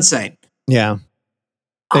 Unsane. Yeah.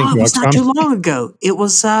 Thank you. It was not too long ago. It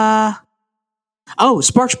was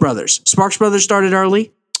Sparks Brothers. Sparks Brothers started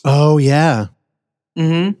early. Oh, yeah.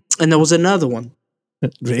 Mm-hmm. And there was another one.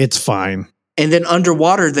 It's fine. And then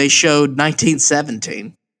Underwater, they showed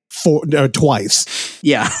 1917. Twice.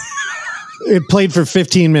 Yeah. It played for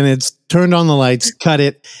 15 minutes, turned on the lights, cut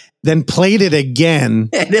it, then played it again.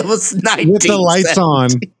 And it was 1917. With the lights on.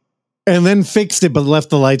 And then fixed it, but left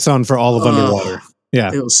the lights on for all of Underwater.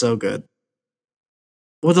 Yeah. It was so good.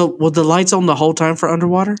 Were the lights on the whole time for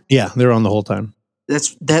Underwater? Yeah, they were on the whole time. All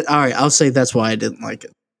right, I'll say that's why I didn't like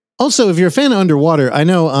it. Also, if you're a fan of Underwater, I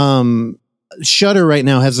know Shudder right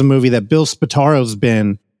now has a movie that Bill Spataro's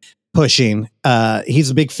been pushing.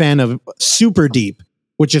 He's a big fan of Super Deep,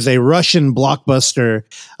 which is a Russian blockbuster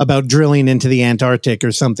about drilling into the Antarctic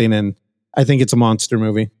or something, and I think it's a monster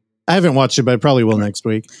movie. I haven't watched it, but I probably will next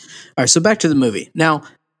week. All right, so back to the movie. Now,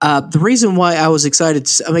 the reason why I was excited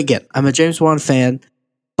again, I'm a James Wan fan,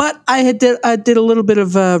 but I did a little bit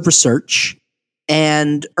of research,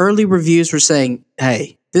 and early reviews were saying,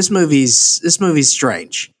 "Hey, this movie's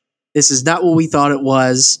strange. This is not what we thought it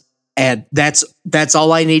was, and that's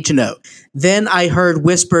all I need to know." Then I heard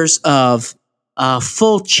whispers of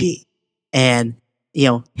Fulci and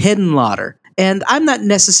Hiddenlotter And I'm not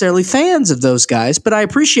necessarily fans of those guys, but I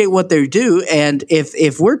appreciate what they do. And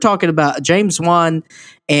if we're talking about James Wan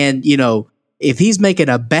and, if he's making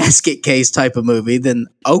a basket case type of movie, then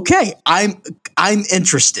okay, I'm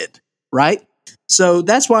interested, right? So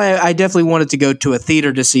that's why I definitely wanted to go to a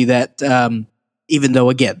theater to see that, even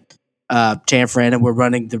though, again, Tanfran and we're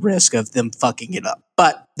running the risk of them fucking it up.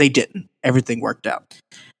 But they didn't. Everything worked out.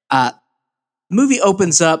 Movie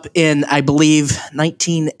opens up in, I believe,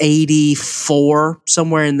 1984,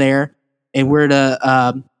 somewhere in there, and we're at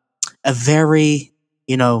a very,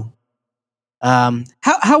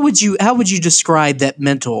 how would you describe that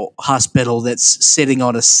mental hospital that's sitting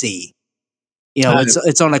on a sea?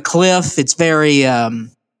 It's on a cliff. It's very, I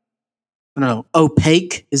don't know,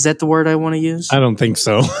 opaque. Is that the word I want to use? I don't think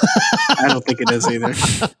so. I don't think it is either.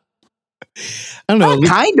 I don't know.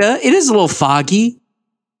 Kinda. It is a little foggy.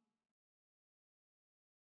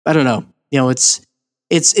 I don't know.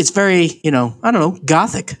 It's very, I don't know,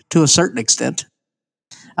 gothic to a certain extent.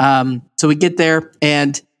 So we get there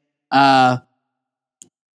and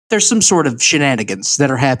there's some sort of shenanigans that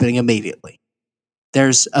are happening immediately.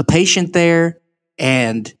 There's a patient there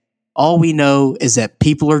and all we know is that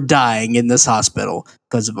people are dying in this hospital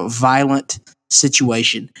because of a violent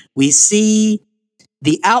situation. We see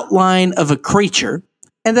the outline of a creature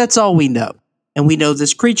and that's all we know. And we know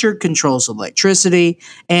this creature controls electricity,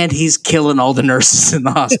 and he's killing all the nurses in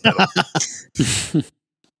the hospital.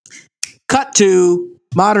 Cut to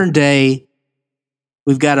modern day.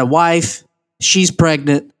 We've got a wife. She's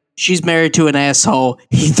pregnant. She's married to an asshole.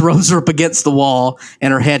 He throws her up against the wall,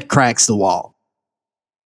 and her head cracks the wall.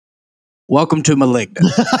 Welcome to Malignant.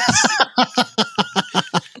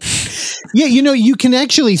 Yeah, you can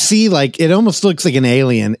actually see it almost looks like an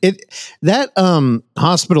alien. That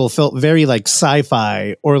hospital felt very like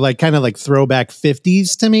sci-fi or kind of like throwback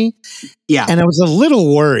 50s to me. Yeah. And I was a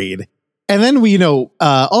little worried. And then we,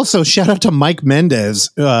 also shout out to Mike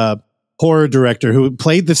Mendez, horror director who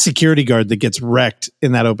played the security guard that gets wrecked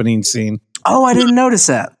in that opening scene. Oh, I didn't notice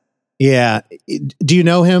that. Yeah. Do you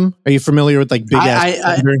know him? Are you familiar with big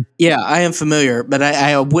ass? Yeah, I am familiar, but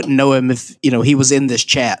I wouldn't know him if, he was in this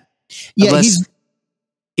chat. Yeah, unless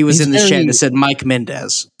he was in this chat that said Mike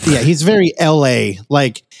Mendez. Yeah, he's very LA.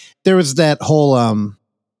 There was that whole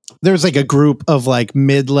there was a group of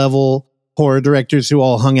mid-level horror directors who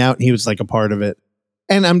all hung out and he was a part of it.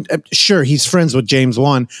 And I'm sure he's friends with James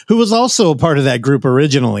Wan, who was also a part of that group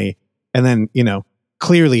originally. And then,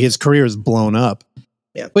 clearly his career is blown up.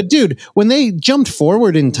 Yeah. But dude, when they jumped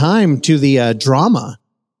forward in time to the drama,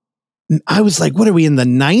 I was like, what are we in the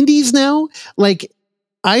 90s now?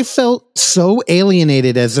 I felt so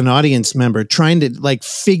alienated as an audience member trying to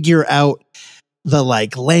figure out the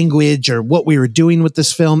language or what we were doing with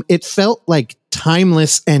this film. It felt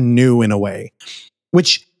timeless and new in a way,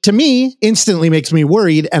 which to me instantly makes me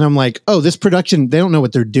worried. And I'm like, oh, this production, they don't know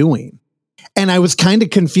what they're doing. And I was kind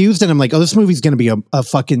of confused and I'm like, oh, this movie's going to be a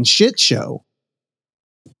fucking shit show.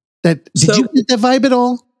 Did you get that vibe at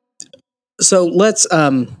all? So let's,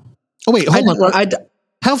 oh wait, hold on.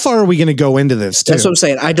 How far are we going to go into this? That's what I'm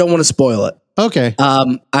saying. I don't want to spoil it. Okay.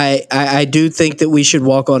 I do think that we should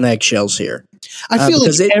walk on eggshells here. I feel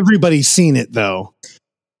everybody's seen it though.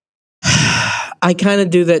 I kind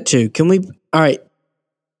of do that too. Can we? All right.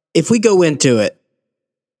 If we go into it,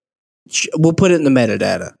 we'll put it in the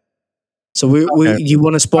metadata. So you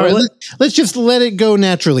want to spoil it? Let's just let it go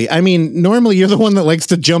naturally. I mean, normally you're the one that likes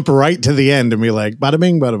to jump right to the end and be like, bada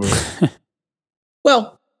bing, bada boom.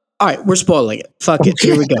 Well, all right, we're spoiling it. Fuck it.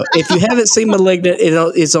 Here we go. If you haven't seen Malignant,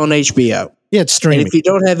 it's on HBO. Yeah, it's streaming. And if you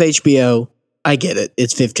don't have HBO, I get it.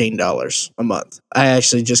 It's $15 a month. I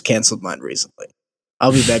actually just canceled mine recently.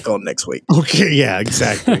 I'll be back on next week. Okay, yeah,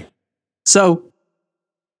 exactly. So,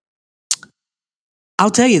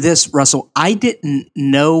 I'll tell you this, Russell. I didn't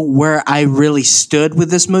know where I really stood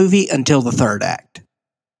with this movie until the third act.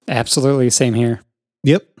 Absolutely, same here.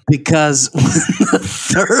 Yep. Because when the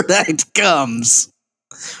third act comes...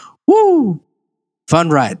 Woo!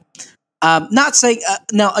 Fun ride. Not saying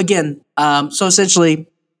now again. So essentially,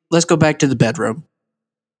 let's go back to the bedroom.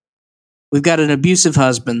 We've got an abusive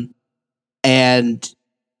husband, and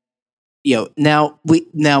now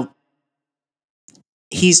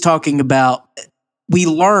he's talking about. We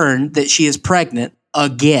learn that she is pregnant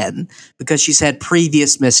again because she's had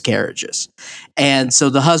previous miscarriages, and so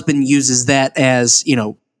the husband uses that as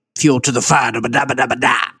fuel to the fire.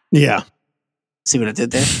 Yeah. See what I did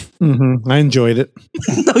there? Mm-hmm. I enjoyed it.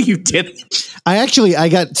 No, you didn't. I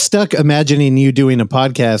got stuck imagining you doing a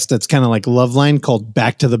podcast that's kind of like Loveline called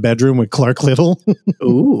Back to the Bedroom with Clark Little.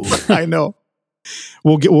 Ooh. I know.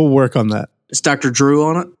 We'll work on that. Is Dr. Drew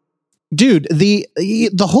on it? Dude, the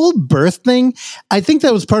whole birth thing, I think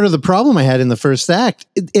that was part of the problem I had in the first act.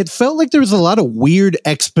 It felt like there was a lot of weird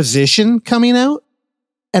exposition coming out.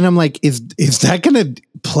 And I'm like, is that going to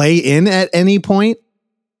play in at any point?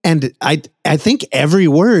 And I think every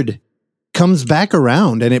word comes back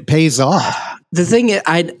around and it pays off. The thing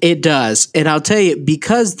it does, and I'll tell you,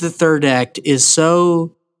 because the third act is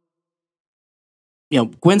so,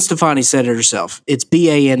 Gwen Stefani said it herself. It's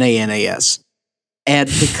BANANAS. And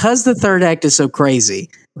because the third act is so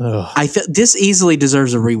crazy, I feel this easily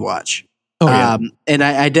deserves a rewatch. Oh, yeah. And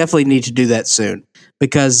I definitely need to do that soon,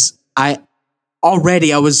 because I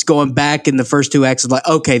was going back in the first two acts, like,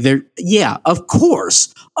 okay, of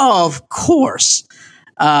course. It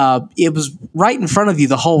was right in front of you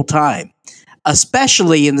the whole time,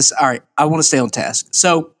 especially in this. All right, I want to stay on task.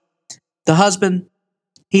 So the husband,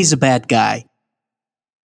 he's a bad guy.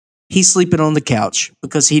 He's sleeping on the couch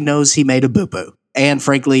because he knows he made a boo-boo. And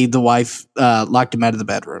frankly, the wife locked him out of the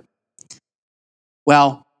bedroom.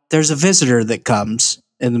 Well, there's a visitor that comes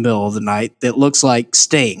in the middle of the night that looks like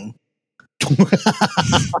Sting.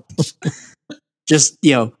 Just,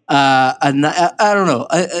 I don't know.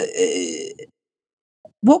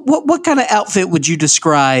 What kind of outfit would you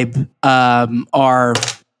describe our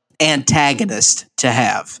antagonist to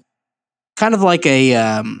have? Kind of like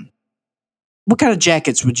a what kind of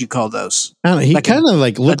jackets would you call those? I don't know. He like kind of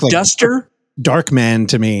like looked like duster. Darkman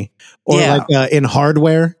to me, or like in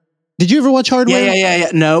Hardware. Did you ever watch Hardware? Yeah.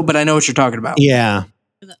 No, but I know what you're talking about. Yeah,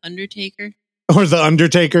 The Undertaker. or the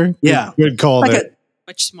Undertaker. Yeah, good call like there.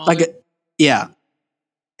 Much smaller.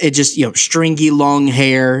 It just stringy long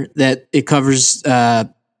hair that it covers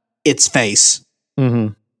its face,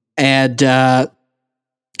 and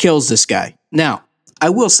kills this guy. Now, I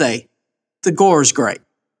will say, the gore is great.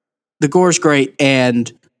 The gore is great,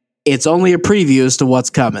 and it's only a preview as to what's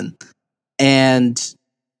coming. And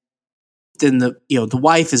then the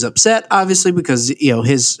wife is upset, obviously, because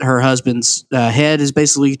her husband's head is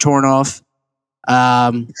basically torn off.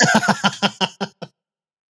 And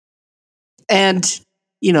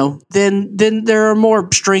then there are more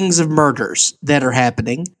strings of murders that are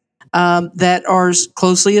happening that are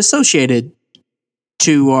closely associated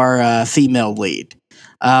to our female lead.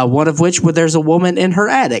 One of which, where there's a woman in her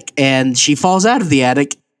attic, and she falls out of the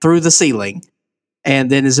attic through the ceiling,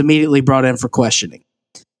 and then is immediately brought in for questioning.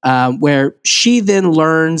 Where she then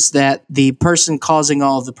learns that the person causing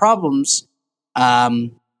all of the problems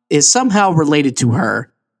is somehow related to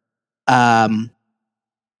her,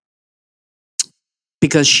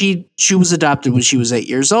 because she was adopted when she was 8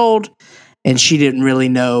 years old, and she didn't really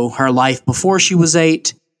know her life before she was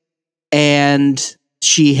 8, and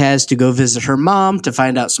she has to go visit her mom to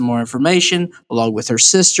find out some more information, along with her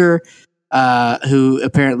sister, who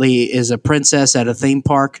apparently is a princess at a theme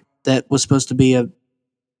park that was supposed to be a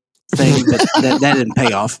thing, but that didn't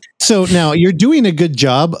pay off. So now you're doing a good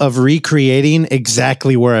job of recreating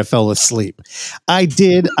exactly where I fell asleep. I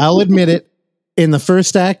did. I'll admit it. In the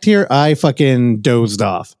first act here, I fucking dozed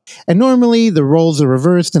off. And normally the roles are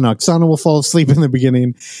reversed and Oksana will fall asleep in the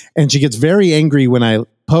beginning. And she gets very angry when I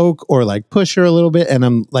poke or like push her a little bit. And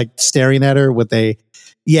I'm like staring at her with a,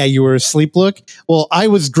 yeah, you were asleep look. Well, I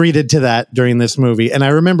was greeted to that during this movie. And I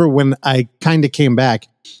remember when I kind of came back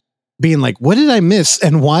being like, what did I miss?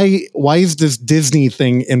 And why is this Disney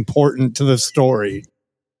thing important to the story?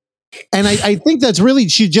 And I think that's really,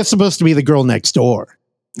 she's just supposed to be the girl next door.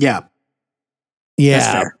 Yeah.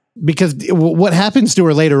 Yeah. Because what happens to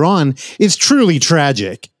her later on is truly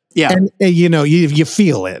tragic. Yeah. And you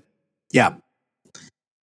feel it. Yeah.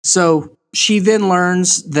 So she then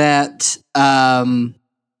learns that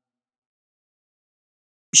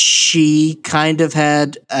she kind of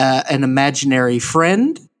had an imaginary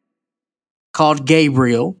friend called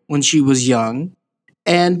Gabriel when she was young,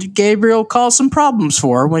 and Gabriel caused some problems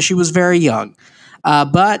for her when she was very young.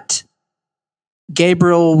 But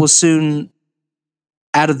Gabriel was soon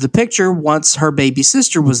out of the picture once her baby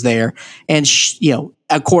sister was there, and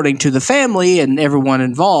according to the family and everyone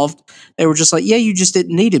involved, they were just like, yeah, you just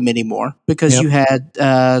didn't need him anymore because you had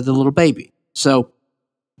the little baby. So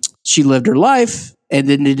she lived her life and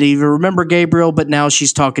didn't even remember Gabriel, but now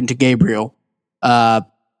she's talking to Gabriel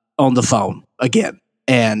on the phone again,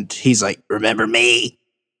 and he's like, remember me?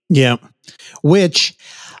 Yeah. Which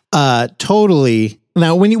totally.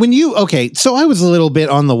 Now, when you okay, so I was a little bit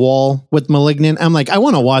on the wall with Malignant. I'm like, I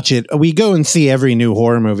want to watch it. We go and see every new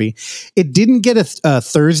horror movie. It didn't get a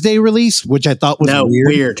Thursday release, which I thought was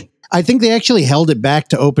weird. I think they actually held it back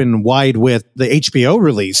to open wide with the HBO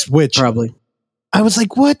release, which probably I was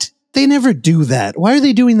like, what? They never do that. Why are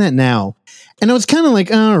they doing that now? And I was kind of like,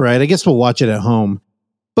 all right, I guess we'll watch it at home.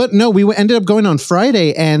 But no, we ended up going on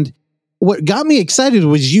Friday, and what got me excited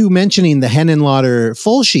was you mentioning the Henenlotter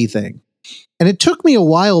Fulci thing. And it took me a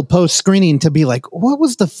while post screening to be like, what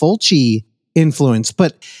was the Fulci influence?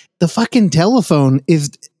 But the fucking telephone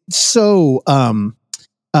is so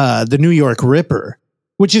the New York Ripper,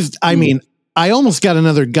 which is, I mean, I almost got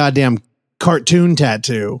another goddamn cartoon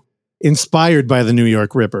tattoo inspired by the New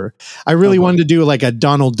York Ripper. I really wanted to do like a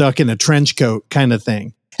Donald Duck in a trench coat kind of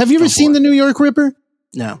thing. Have you ever seen the New York Ripper?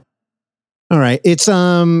 No. All right. It's,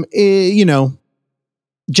 you know,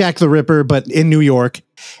 Jack the Ripper, but in New York.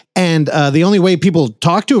 And the only way people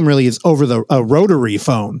talk to him really is over the rotary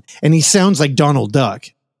phone. And he sounds like Donald Duck.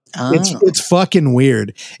 Oh. It's fucking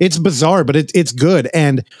weird. It's bizarre, but it's good.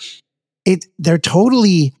 And they're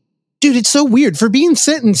totally, dude, it's so weird for being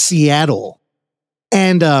set in Seattle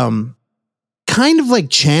and kind of like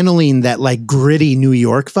channeling that like gritty New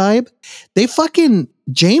York vibe.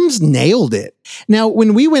 James nailed it. Now,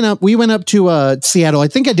 when we went up to Seattle. I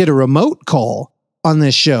think I did a remote call on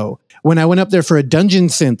this show when I went up there for a Dungeon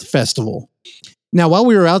Synth festival. Now, while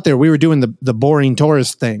we were out there, we were doing the boring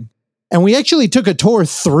tourist thing. And we actually took a tour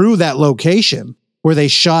through that location where they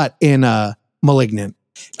shot in Malignant.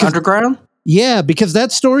 Underground? Yeah, because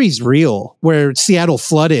that story's real, where Seattle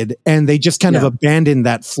flooded and they just kind of abandoned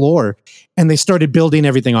that floor and they started building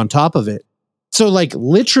everything on top of it. So like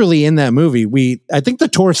literally in that movie, I think the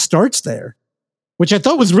tour starts there, which I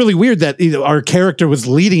thought was really weird that our character was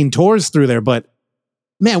leading tours through there. But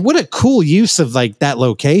man, what a cool use of like that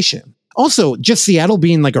location. Also, just Seattle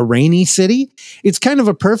being like a rainy city, it's kind of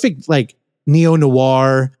a perfect like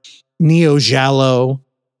neo-noir, neo-giallo.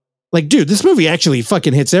 Like, dude, this movie actually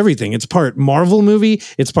fucking hits everything. It's part Marvel movie,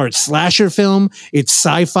 it's part slasher film, it's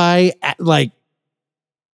sci-fi. Like,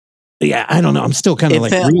 yeah, I don't know. I'm still kind of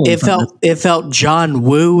like it felt John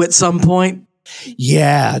Woo at some point.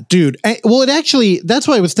 Yeah, dude. Well, that's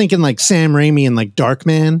why I was thinking like Sam Raimi and like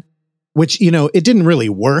Darkman, which, you know, it didn't really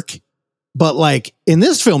work. But like in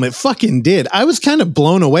this film, it fucking did. I was kind of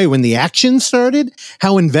blown away when the action started,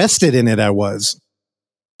 how invested in it I was.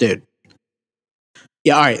 Dude.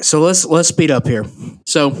 Yeah, all right. So let's speed up here.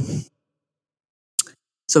 So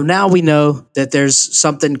now we know that there's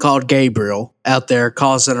something called Gabriel out there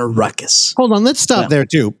causing a ruckus. Hold on, let's stop there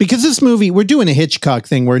too. Because this movie, we're doing a Hitchcock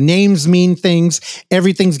thing where names mean things,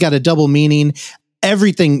 everything's got a double meaning.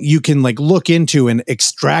 Everything you can like look into and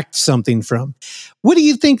extract something from. What do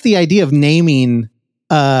you think the idea of naming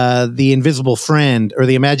the invisible friend or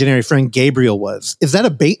the imaginary friend Gabriel was? Is that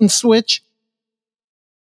a bait and switch?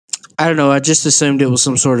 I don't know. I just assumed it was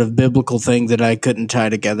some sort of biblical thing that I couldn't tie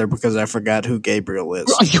together because I forgot who Gabriel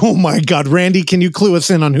is. Oh my God, Randy, can you clue us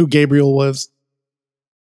in on who Gabriel was?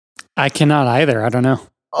 I cannot either. I don't know.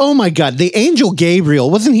 Oh my God, the angel Gabriel,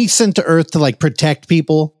 wasn't he sent to Earth to like protect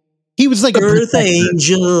people? He was like Earth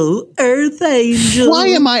angel. Why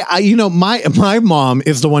am my mom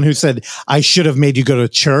is the one who said, I should have made you go to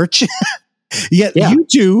church. Yet you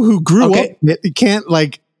two who grew up, you can't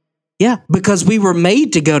like. Yeah, because we were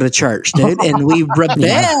made to go to church, dude, and we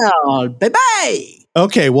rebelled, baby.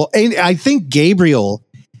 Okay, well, I think Gabriel,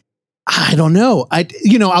 I don't know.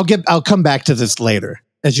 I'll come back to this later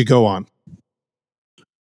as you go on.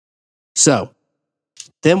 So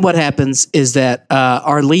then what happens is that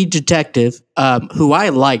our lead detective, who I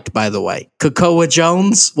liked, by the way, Cocoa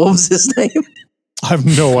Jones, what was his name? I have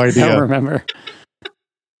no idea. I don't remember.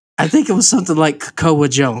 I think it was something like Cocoa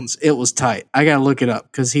Jones. It was tight. I got to look it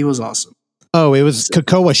up because he was awesome. Oh, it was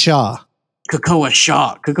Cocoa Shaw. Cocoa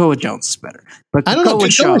Shaw. Cocoa Jones is better. But I don't know.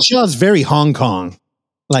 Cocoa Shaw is very Hong Kong.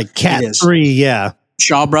 Like Cat 3, yeah.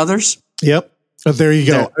 Shaw Brothers? Yep. Oh, there you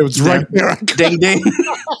go. It was right there. Ding, ding.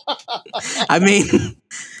 I mean,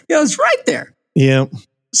 it was right there. Yeah.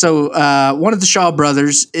 So one of the Shaw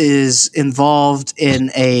brothers is involved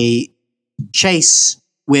in a chase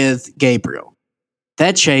with Gabriel.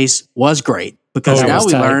 That chase was great because now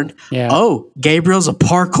we learned, Gabriel's a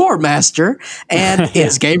parkour master. And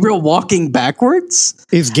is Gabriel walking backwards?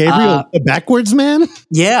 Is Gabriel a backwards man?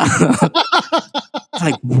 Yeah.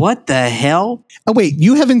 Like, what the hell? Oh, wait,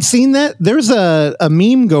 you haven't seen that? There's a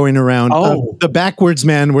meme going around of the backwards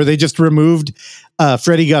man where they just removed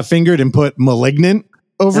Freddy Got Fingered and put Malignant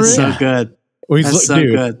over it. That's so good. That's so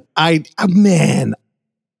good. I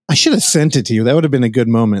should have sent it to you. That would have been a good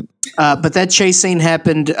moment. But that chase scene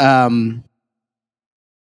happened started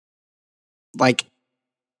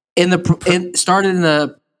in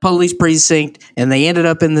the police precinct and they ended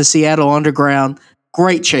up in the Seattle underground.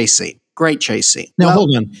 Great chase scene. Now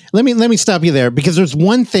hold on. Let me stop you there because there's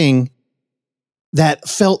one thing that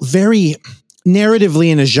felt very narratively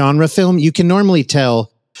in a genre film. You can normally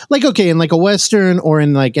tell, like, okay, in like a Western or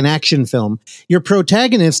in like an action film, your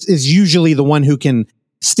protagonist is usually the one who can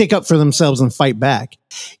stick up for themselves and fight back.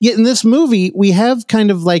 Yet in this movie, we have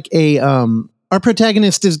kind of like our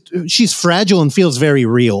protagonist she's fragile and feels very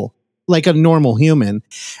real, like a normal human.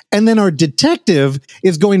 And then our detective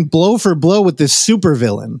is going blow for blow with this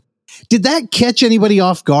supervillain. Did that catch anybody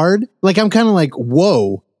off guard? Like, I'm kind of like,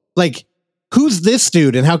 whoa, like, who's this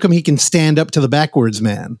dude and how come he can stand up to the backwards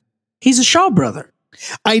man? He's a Shaw brother.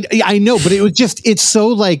 I know, but it's so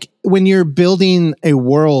like when you're building a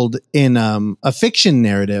world in a fiction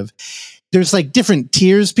narrative, there's like different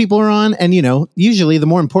tiers people are on. And, usually the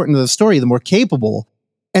more important the story, the more capable.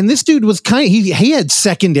 And this dude was he had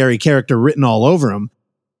secondary character written all over him.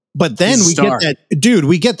 But then we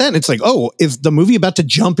get that. And it's like, oh, is the movie about to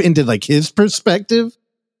jump into like his perspective?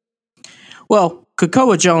 Well,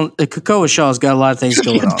 Krakoa Shaw's got a lot of things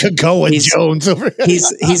going on. Krakoa Jones over here.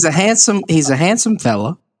 He's a handsome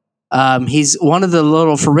fella. He's one of the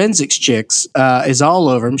little forensics chicks, is all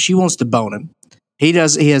over him. She wants to bone him. He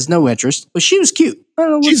has no interest, but she was cute.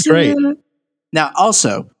 She's great. Now,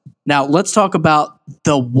 let's talk about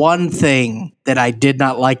the one thing that I did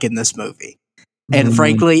not like in this movie. And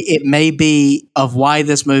frankly, it may be of why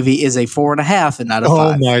this movie is a 4.5 and not a 5.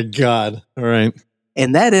 Oh my God. All right.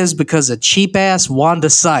 And that is because of cheap ass Wanda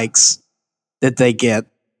Sykes that they get.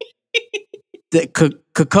 That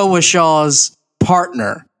Krakoa Shaw's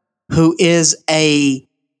partner, who is you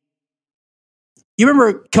remember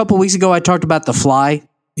a couple weeks ago I talked about The Fly?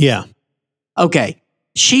 Yeah. Okay.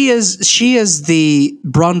 She is the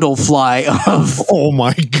Brundle fly of oh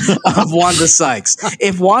my God. of Wanda Sykes.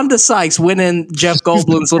 If Wanda Sykes went in Jeff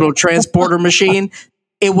Goldblum's little transporter machine,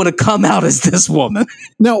 it would have come out as this woman.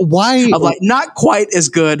 Now, why? I'm like, not quite as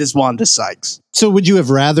good as Wanda Sykes. So would you have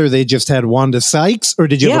rather they just had Wanda Sykes, or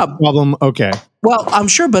did you have a problem? Okay. Well, I'm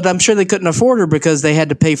sure they couldn't afford her because they had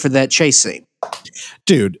to pay for that chase scene.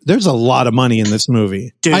 Dude, there's a lot of money in this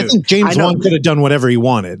movie. Dude, I think James Wan could have done whatever he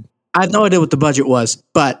wanted. I have no idea what the budget was,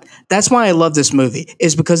 but that's why I love this movie,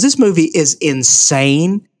 is because this movie is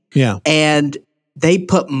insane. Yeah. And they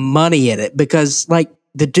put money in it because, like,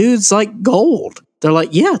 the dude's like gold. They're like,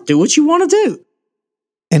 yeah, do what you want to do.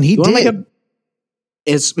 And he did.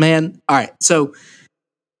 All right. So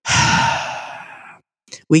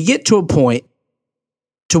we get to a point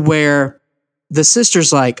to where the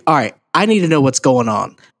sister's like, all right, I need to know what's going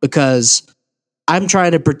on because I'm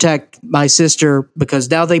trying to protect my sister because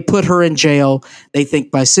now they put her in jail. They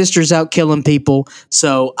think my sister's out killing people.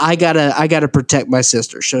 So I gotta protect my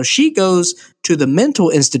sister. So she goes to the mental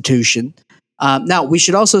institution. Now we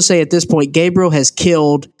should also say at this point, Gabriel has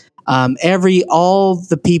killed all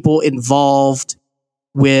the people involved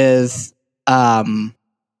with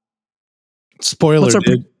spoiler.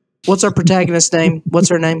 What's our protagonist's name? What's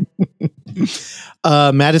her name?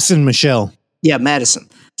 Madison Michelle. Yeah, Madison.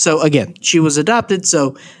 So again, she was adopted.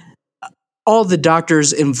 So all the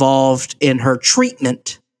doctors involved in her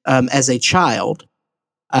treatment as a child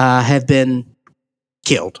have been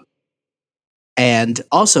killed. And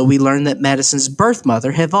also we learned that Madison's birth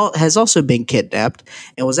mother has also been kidnapped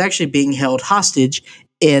and was actually being held hostage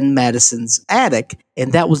in Madison's attic.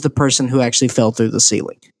 And that was the person who actually fell through the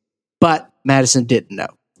ceiling. But Madison didn't know.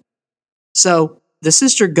 So the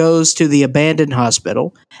sister goes to the abandoned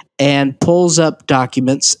hospital and pulls up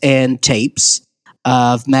documents and tapes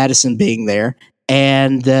of Madison being there.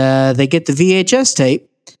 And they get the VHS tape.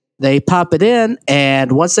 They pop it in.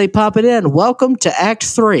 And once they pop it in, welcome to Act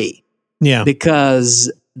 3. Yeah.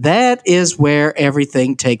 Because that is where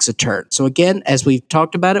everything takes a turn. So again, as we've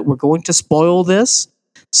talked about it, we're going to spoil this.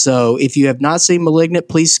 So if you have not seen Malignant,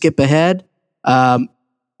 please skip ahead.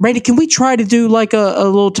 Randy, can we try to do like a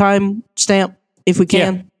little time stamp? If we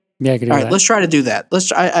can, I can do that. All right, let's try to do that. Let's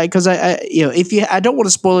try because I don't want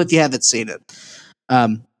to spoil it if you haven't seen it.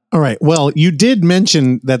 All right. Well, you did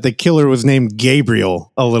mention that the killer was named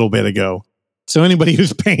Gabriel a little bit ago, so anybody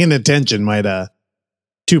who's paying attention might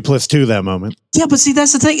 2 + 2 that moment. Yeah, but see,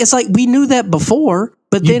 that's the thing. It's like we knew that before,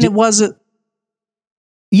 but then it wasn't.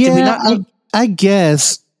 Yeah, I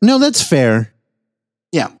guess. No, that's fair.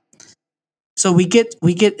 Yeah. So we get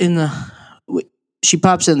in she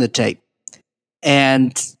pops in the tape.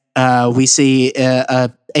 And we see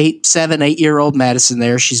a 8-year-old Madison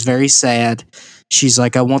there. She's very sad. She's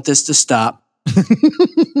like, I want this to stop.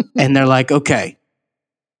 And they're like, okay,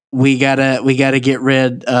 we gotta get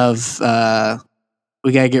rid of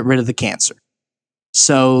the cancer.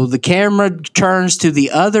 So the camera turns to the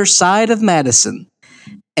other side of Madison,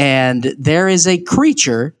 and there is a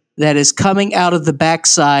creature that is coming out of the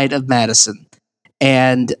backside of Madison.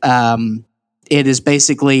 And it is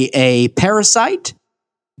basically a parasite.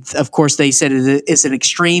 Of course, they said it's an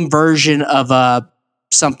extreme version of a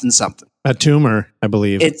something. A tumor, I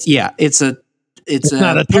believe. It's a It's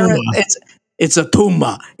not a tumor. It's a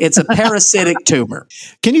tumor. It's a parasitic tumor.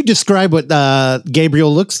 Can you describe what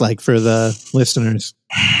Gabriel looks like for the listeners?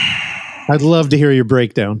 I'd love to hear your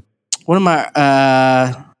breakdown. One of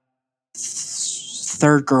my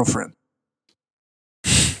third girlfriend.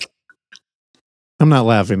 I'm not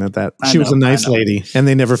laughing at that. She was a nice lady, and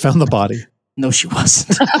they never found the body. No, she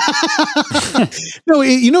wasn't. No,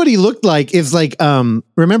 you know what he looked like? Is like,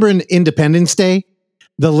 remember in Independence Day,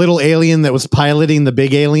 the little alien that was piloting the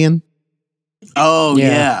big alien? Oh,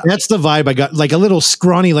 yeah. That's the vibe I got. Like a little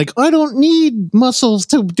scrawny, like, I don't need muscles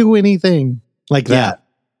to do anything. Like that.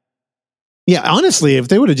 Yeah, honestly, if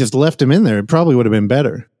they would have just left him in there, it probably would have been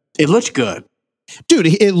better. It looked good. Dude,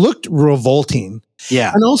 it looked revolting.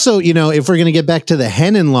 Yeah. And also, you know, if we're going to get back to the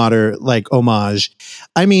Henenlotter, like, homage,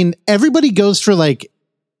 I mean, everybody goes for like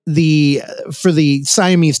for the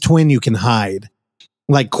Siamese twin you can hide,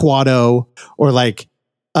 like Quado, or like,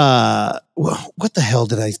 what the hell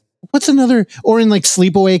what's another, or in like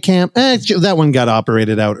Sleepaway Camp? That one got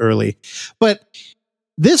operated out early. But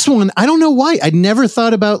this one, I don't know why. I never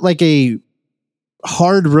thought about like a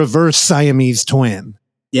hard reverse Siamese twin.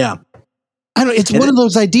 Yeah. It's one of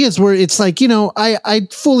those ideas where it's like, you know, I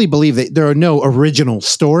fully believe that there are no original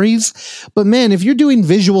stories, but man, if you're doing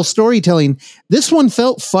visual storytelling, this one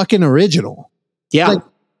felt fucking original. Yeah. Like,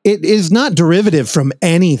 it is not derivative from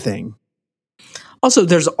anything. Also,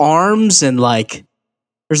 there's arms and like,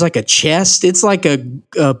 there's like a chest. It's like a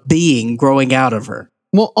being growing out of her.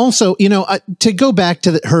 Well, also, you know, to go back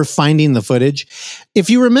to her finding the footage, if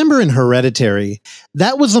you remember in Hereditary,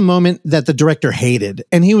 that was a moment that the director hated.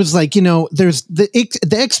 And he was like, you know, there's the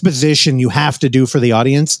exposition you have to do for the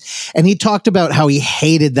audience. And he talked about how he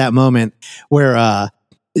hated that moment where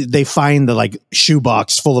they find the like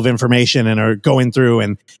shoebox full of information and are going through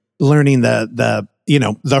and learning the you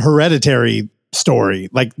know, the Hereditary story,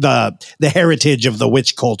 like the heritage of the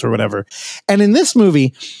witch cult or whatever. And in this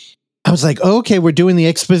movie, I was like, oh, okay, we're doing the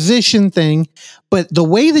exposition thing, but the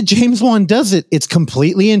way that James Wan does it, it's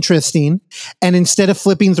completely interesting. And instead of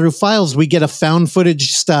flipping through files, we get a found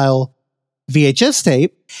footage style VHS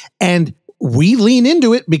tape, and we lean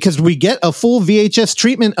into it because we get a full VHS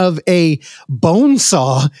treatment of a bone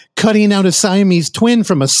saw cutting out a Siamese twin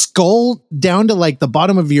from a skull down to like the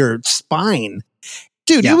bottom of your spine.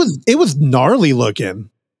 Dude, it was gnarly looking.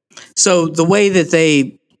 So the way that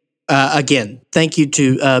they, again, thank you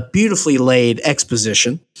to beautifully laid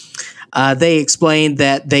exposition. They explained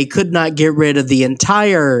that they could not get rid of the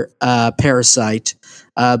entire parasite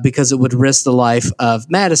because it would risk the life of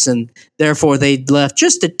Madison. Therefore, they left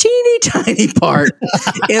just a teeny tiny part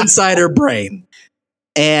inside her brain.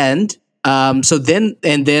 And so then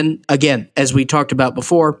again, as we talked about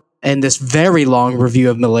before, in this very long review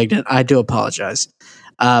of Malignant, I do apologize.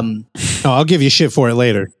 I'll give you shit for it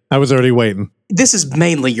later. I was already waiting. This is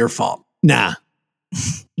mainly your fault. Nah.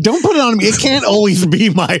 Don't put it on me. It can't always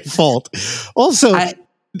be my fault. Also,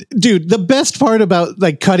 dude, the best part about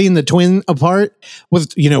like cutting the twin apart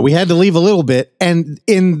was, you know, we had to leave a little bit. And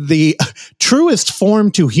in the truest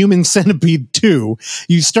form to Human Centipede 2,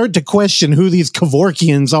 you start to question who these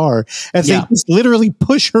Kevorkians are as they just literally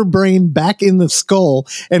push her brain back in the skull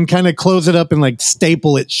and kind of close it up and like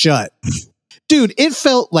staple it shut. Dude, it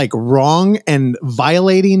felt like wrong and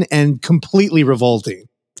violating and completely revolting.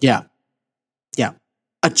 Yeah. Yeah.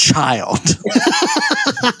 A child.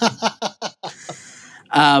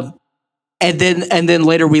 And then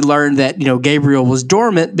later we learned that, you know, Gabriel was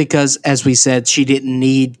dormant because, as we said, she didn't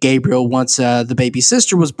need Gabriel once the baby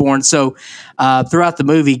sister was born. So throughout the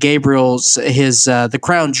movie, the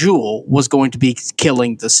crown jewel was going to be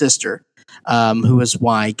killing the sister, who is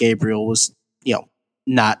why Gabriel was, you know,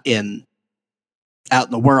 not out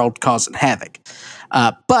in the world causing havoc.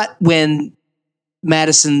 But when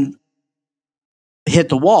Madison hit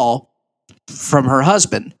the wall from her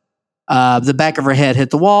husband, the back of her head hit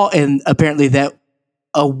the wall, and apparently that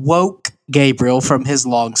awoke Gabriel from his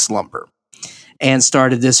long slumber and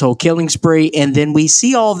started this whole killing spree. And then we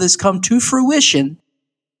see all this come to fruition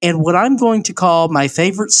in what I'm going to call my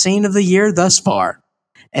favorite scene of the year thus far.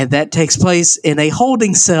 And that takes place in a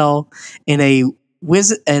holding cell in a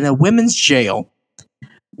women's jail,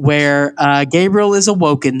 where Gabriel is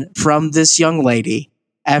awoken from this young lady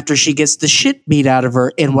after she gets the shit beat out of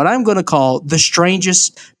her in what I'm going to call the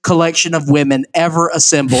strangest collection of women ever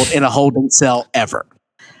assembled in a holding cell ever.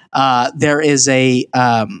 There is a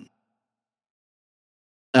I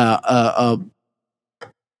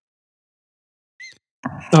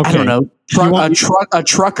don't know, a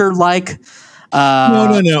trucker like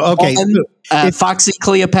no. Okay, Foxy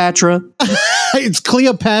Cleopatra. It's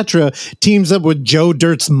Cleopatra teams up with Joe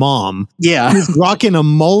Dirt's mom. Yeah. Who's rocking a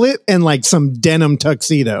mullet and like some denim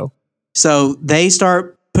tuxedo. So they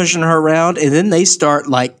start pushing her around, and then they start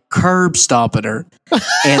like curb stomping her,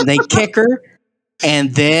 and they kick her,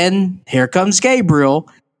 and then here comes Gabriel,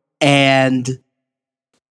 and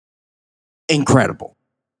incredible.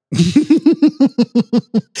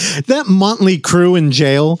 That motley crew in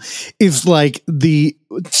jail is like the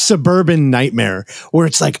suburban nightmare where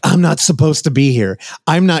it's like, I'm not supposed to be here.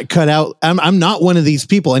 I'm not cut out. I'm not one of these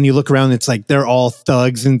people. And you look around, it's like they're all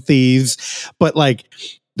thugs and thieves, but like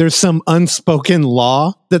there's some unspoken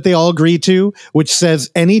law that they all agree to, which says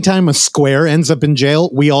anytime a square ends up in jail,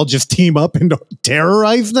 we all just team up and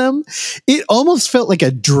terrorize them. It almost felt like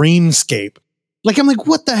a dreamscape. Like, I'm like,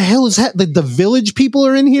 what the hell is that? The village people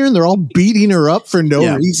are in here and they're all beating her up for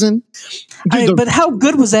no reason. Dude, but how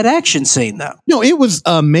good was that action scene, though? No, it was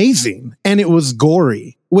amazing. And it was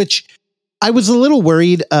gory, which I was a little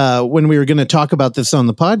worried when we were going to talk about this on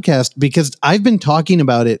the podcast, because I've been talking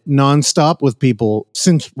about it nonstop with people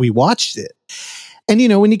since we watched it. And, you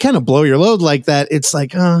know, when you kind of blow your load like that, it's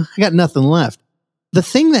like, I got nothing left. The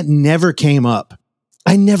thing that never came up,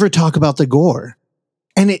 I never talk about the gore.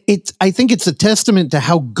 And I think it's a testament to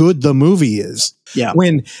how good the movie is. Yeah.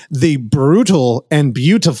 When the brutal and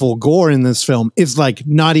beautiful gore in this film is like it's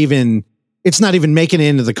not even making it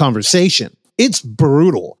into the conversation. It's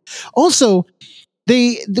brutal. Also,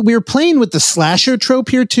 we were playing with the slasher trope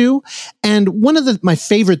here too. And one of my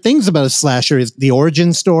favorite things about a slasher is the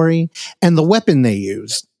origin story and the weapon they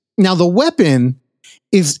use. Now, the weapon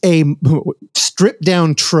is a stripped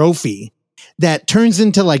down trophy that turns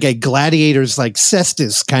into like a gladiator's like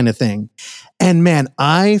cestus kind of thing. And man,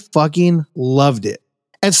 I fucking loved it.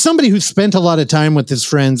 As somebody who spent a lot of time with his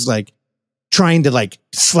friends, like trying to like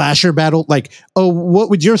slasher battle, like, oh,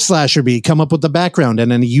 what would your slasher be? Come up with the background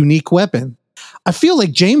and a unique weapon. I feel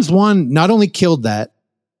like James Wan not only killed that,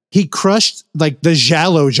 he crushed like the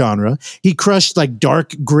giallo genre. He crushed like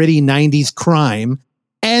dark, gritty 90s crime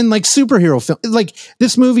and like superhero film. Like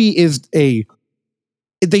this movie is he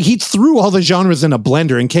threw all the genres in a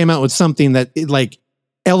blender and came out with something that like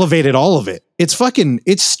elevated all of it. It's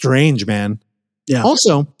strange, man. Yeah.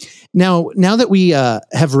 Also, now that we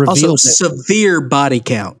have revealed severe body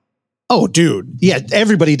count. Oh, dude. Yeah.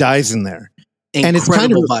 Everybody dies in there. Incredible and it's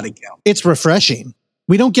kind of body count. It's refreshing.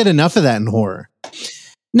 We don't get enough of that in horror.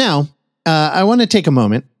 Now, I want to take a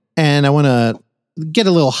moment and I want to get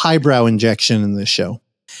a little highbrow injection in this show.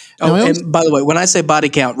 Oh, and by the way, when I say body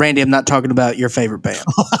count, Randy, I'm not talking about your favorite band.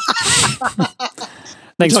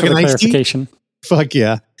 Thanks for the clarification. Fuck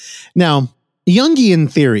yeah. Now, Jungian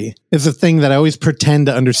theory is a thing that I always pretend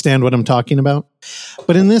to understand what I'm talking about.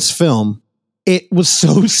 But in this film, it was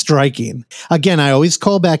so striking. Again, I always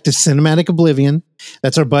call back to Cinematic Oblivion.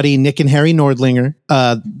 That's our buddy Nick and Harry Nordlinger.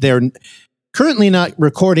 They're currently not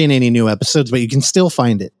recording any new episodes, but you can still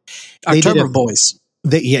find it. October Boys.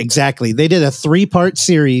 Yeah, exactly. They did a 3-part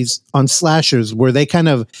series on slashers where they kind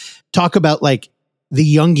of talk about like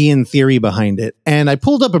the Jungian theory behind it. And I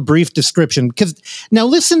pulled up a brief description because now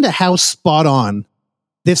listen to how spot on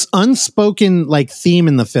this unspoken like theme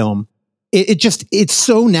in the film. It's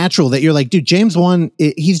so natural that you're like, dude, James Wan,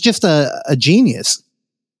 he's just a genius.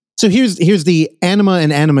 So here's the anima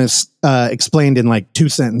and animus explained in like 2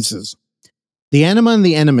 sentences. The anima and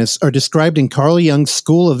the animus are described in Carl Jung's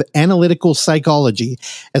School of Analytical Psychology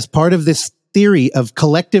as part of this theory of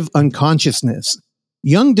collective unconsciousness.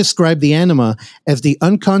 Jung described the anima as the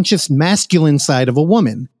unconscious masculine side of a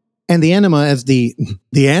woman, and the anima as the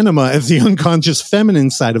unconscious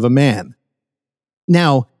feminine side of a man.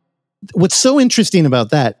 Now, what's so interesting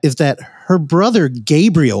about that is that her brother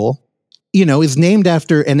Gabriel, is named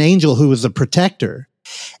after an angel who was a protector,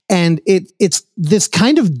 and it's this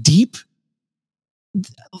kind of deep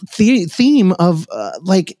theme of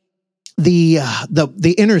like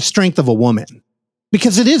the inner strength of a woman,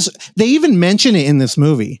 because it is. They even mention it in this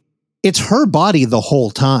movie. It's her body the whole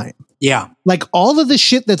time. Yeah, like all of the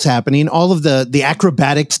shit that's happening, all of the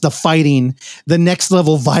acrobatics, the fighting, the next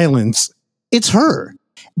level violence. It's her,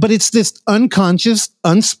 but it's this unconscious,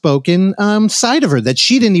 unspoken side of her that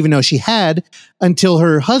she didn't even know she had until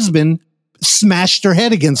her husband smashed her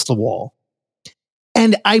head against the wall.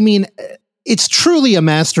 And I mean, it's truly a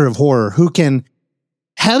master of horror who can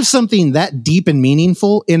have something that deep and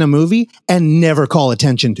meaningful in a movie and never call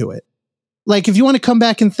attention to it. Like, if you want to come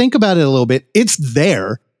back and think about it a little bit, it's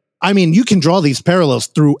there. I mean, you can draw these parallels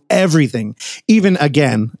through everything. Even,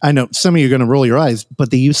 again, I know some of you are going to roll your eyes, but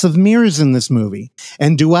the use of mirrors in this movie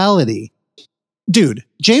and duality. Dude,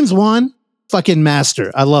 James Wan, fucking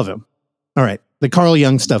master. I love him. All right. The Carl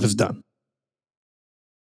Jung stuff is done.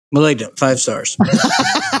 Malignant, 5 stars.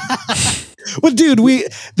 Well, dude,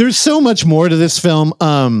 there's so much more to this film.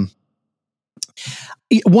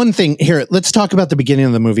 One thing here, let's talk about the beginning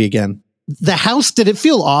of the movie again. The house, did it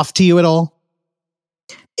feel off to you at all?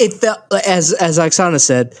 It felt, as Oksana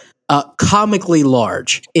said, comically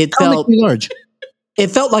large. It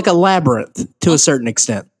felt like a labyrinth to a certain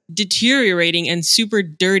extent. Deteriorating and super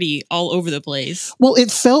dirty all over the place. Well,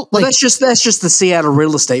 it felt like that's just the Seattle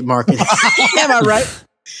real estate market. Am I right?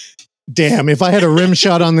 Damn, if I had a rim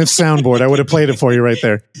shot on this soundboard, I would have played it for you right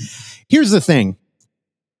there. Here's the thing.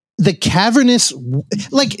 The cavernous,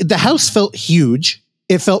 like the house felt huge.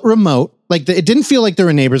 It felt remote. Like it didn't feel like there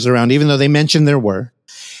were neighbors around, even though they mentioned there were.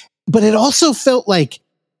 But it also felt like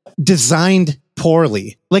designed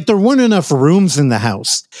poorly. Like there weren't enough rooms in the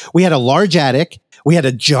house. We had a large attic. We had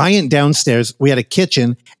a giant downstairs. We had a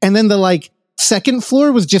kitchen. And then the second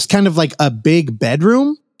floor was just kind of like a big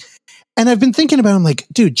bedroom. And I've been thinking about, I'm like,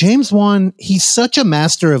 dude, James Wan, he's such a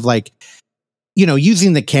master of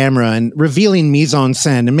using the camera and revealing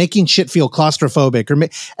mise-en-scène and making shit feel claustrophobic.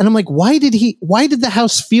 And I'm like, why did the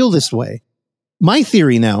house feel this way? My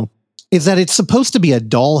theory now is that it's supposed to be a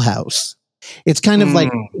dollhouse. It's kind of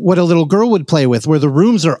like what a little girl would play with, where the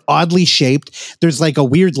rooms are oddly shaped. There's like a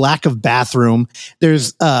weird lack of bathroom.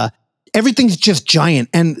 There's everything's just giant.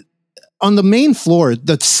 And on the main floor,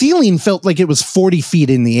 the ceiling felt like it was 40 feet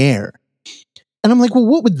in the air. And I'm like, well,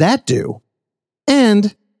 what would that do?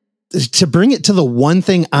 And to bring it to the one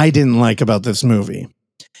thing I didn't like about this movie,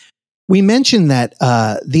 we mentioned that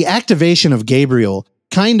the activation of Gabriel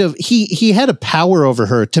kind of, he had a power over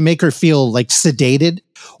her to make her feel like sedated,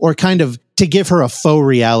 or kind of to give her a faux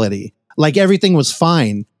reality. Like everything was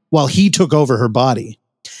fine while he took over her body.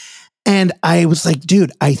 And I was like,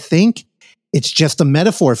 dude, I think it's just a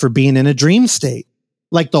metaphor for being in a dream state.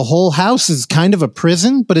 Like the whole house is kind of a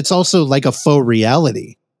prison, but it's also like a faux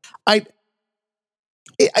reality.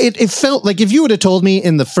 It felt like if you would have told me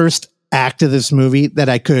in the first act of this movie that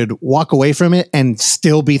I could walk away from it and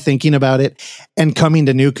still be thinking about it and coming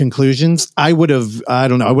to new conclusions, I would have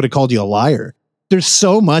called you a liar. There's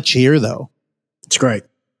so much here, though. It's great.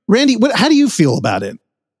 Randy, how do you feel about it?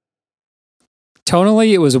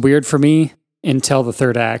 Tonally, it was weird for me until the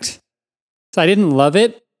third act. So I didn't love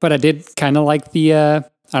it, but I did kind of like the,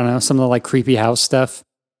 some of the creepy house stuff.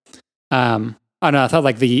 I don't know. I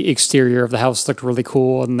thought the exterior of the house looked really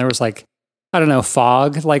cool. And there was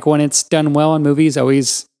fog, when it's done well in movies, I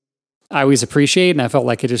always appreciate. And I felt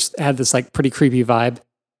like it just had this pretty creepy vibe.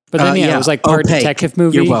 But then, it was part opaque. Detective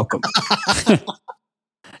movie. You're welcome.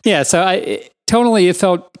 Yeah. So tonally, it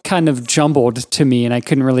felt kind of jumbled to me and I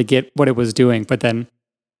couldn't really get what it was doing. But then,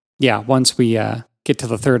 once we get to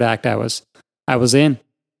the third act, I was in.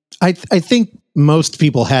 I think most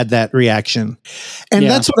people had that reaction. And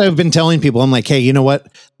that's what I've been telling people. I'm like, hey, you know what?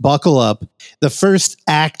 Buckle up. The first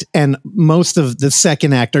act and most of the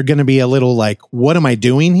second act are going to be a little what am I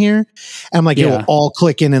doing here? And I'm like, it will all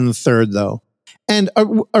click in the third, though. And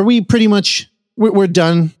are we pretty much, we're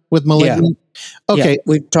done with Malignant? Yeah. Okay. Yeah,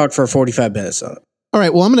 we've talked for 45 minutes on it. All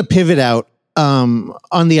right. Well, I'm going to pivot out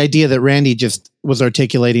on the idea that Randy just was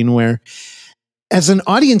articulating, where as an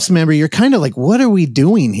audience member, you're kind of like, what are we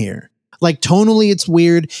doing here? Tonally, it's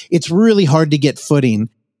weird. It's really hard to get footing.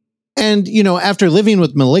 And, after living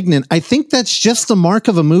with Malignant, I think that's just the mark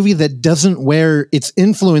of a movie that doesn't wear its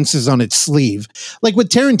influences on its sleeve. Like with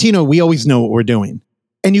Tarantino, we always know what we're doing.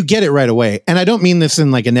 And you get it right away. And I don't mean this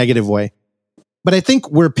in a negative way. But I think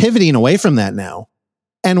we're pivoting away from that now.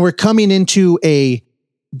 And we're coming into a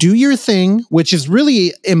do your thing, which is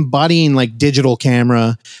really embodying digital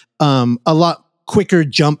camera, a lot quicker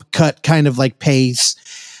jump cut kind of pace.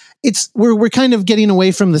 We're kind of getting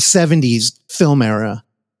away from the 70s film era,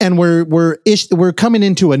 and we're coming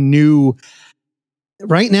into a new,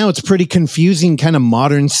 right now it's pretty confusing kind of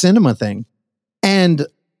modern cinema thing. And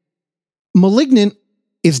Malignant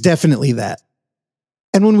is definitely that.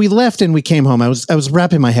 And when we left and we came home, I was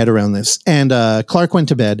wrapping my head around this, and Clark went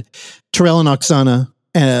to bed. Terrell and Oksana,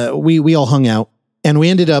 we all hung out, and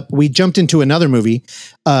we jumped into another movie,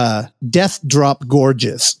 Death Drop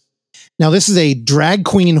Gorgeous. Now, this is a drag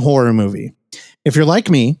queen horror movie. If you're like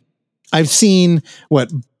me, I've seen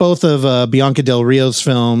both of Bianca Del Rio's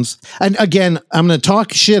films. And again, I'm going to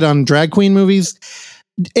talk shit on drag queen movies.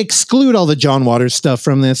 Exclude all the John Waters stuff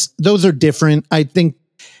from this. Those are different. I think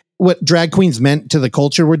what drag queens meant to the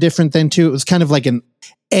culture were different then too. It was kind of like an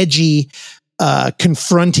edgy,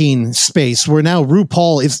 confronting space where now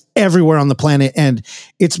RuPaul is everywhere on the planet and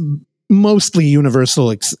it's mostly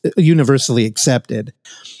universally accepted.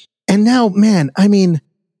 And now, man, I mean,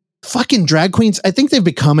 fucking drag queens, I think they've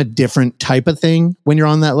become a different type of thing when you're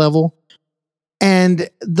on that level. And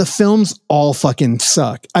the films all fucking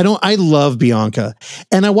suck. I love Bianca.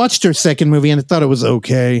 And I watched her second movie and I thought it was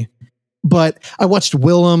okay. But I watched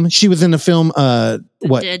Willem. She was in the film, The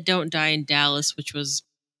Dead Don't Die in Dallas, which was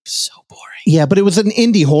so boring. Yeah, but it was an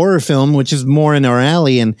indie horror film, which is more in our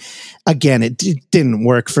alley. And again, it didn't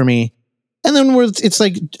work for me. And then it's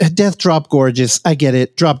like Death Drop Gorgeous. I get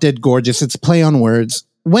it. Drop Dead Gorgeous. It's play on words.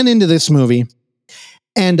 Went into this movie.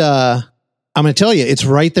 And I'm going to tell you, it's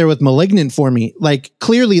right there with Malignant for me. Like,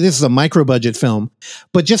 clearly this is a micro budget film,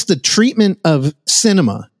 but just the treatment of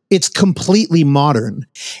cinema, it's completely modern.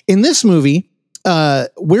 In this movie,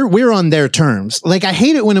 we're on their terms. Like, I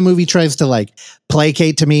hate it when a movie tries to like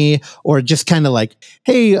placate to me or just kind of like,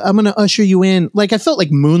 hey, I'm going to usher you in. Like, I felt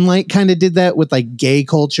like Moonlight kind of did that with like gay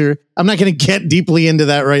culture. I'm not going to get deeply into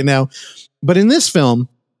that right now. But in this film,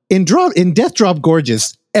 in Death Drop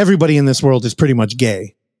Gorgeous, everybody in this world is pretty much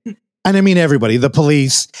gay. And I mean everybody, the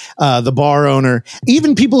police, the bar owner,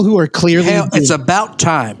 even people who are clearly... Hell, it's about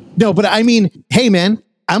time. No, but I mean, hey man,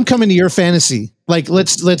 I'm coming to your fantasy. Like,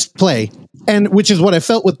 let's play. And which is what I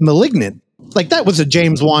felt with Malignant. Like, that was a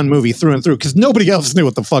James Wan movie through and through because nobody else knew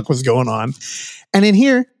what the fuck was going on. And in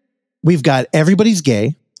here, we've got everybody's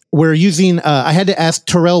gay. We're using, I had to ask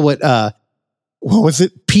Terrell what was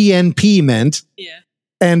it? PNP meant. Yeah.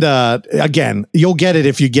 And again, you'll get it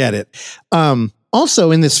if you get it.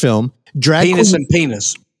 Also in this film, drag penis queen, and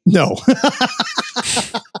penis. No.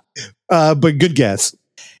 But good guess.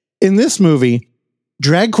 In this movie,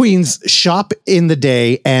 drag queens shop in the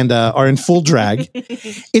day and are in full drag.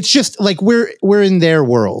 It's just like we're in their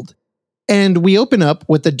world. And we open up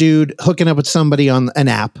with the dude hooking up with somebody on an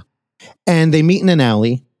app, and they meet in an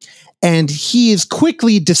alley, and he is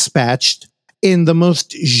quickly dispatched in the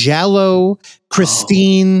most giallo,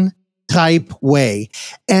 Christine type way.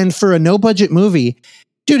 And for a no budget movie,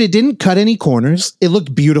 dude, it didn't cut any corners. It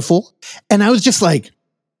looked beautiful. And I was just like,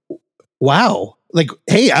 wow, like,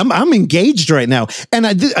 hey, I'm engaged right now. And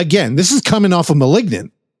again, this is coming off of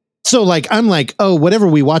Malignant. So like, I'm like, oh, whatever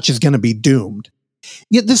we watch is going to be doomed.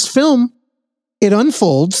 Yet this film, it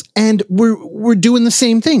unfolds and we're doing the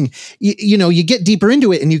same thing. You know, you get deeper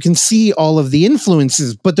into it and you can see all of the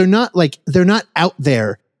influences, but they're not out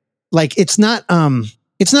there. Like, it's not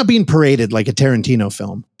being paraded like a Tarantino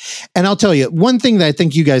film. And I'll tell you one thing that I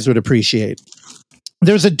think you guys would appreciate.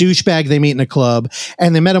 There's a douchebag they meet in a club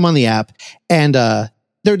and they met him on the app and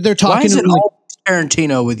they're talking. Why is it to him all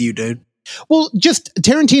Tarantino with you, dude? Well, just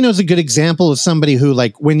Tarantino's a good example of somebody who,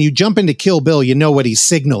 like, when you jump into Kill Bill, you know what he's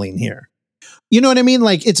signaling here. You know what I mean?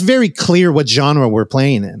 Like, it's very clear what genre we're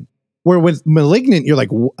playing in. Where with Malignant, you're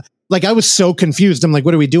like I was so confused. I'm like,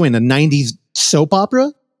 what are we doing? A 90s soap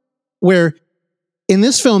opera? Where in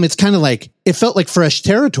this film, it's kind of like, it felt like fresh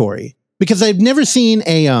territory because I've never seen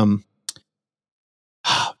a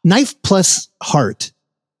Knife Plus Heart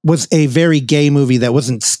was a very gay movie that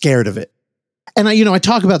wasn't scared of it. And I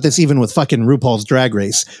talk about this even with fucking RuPaul's Drag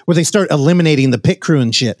Race, where they start eliminating the pit crew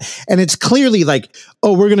and shit. And it's clearly like,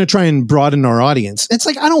 oh, we're going to try and broaden our audience. It's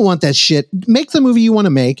like, I don't want that shit. Make the movie you want to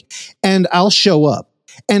make and I'll show up.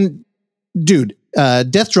 And dude,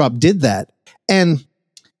 Death Drop did that. And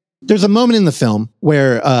there's a moment in the film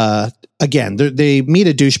where, again, they meet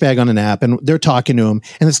a douchebag on an app and they're talking to him.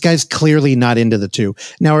 And this guy's clearly not into the two.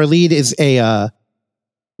 Now, our lead is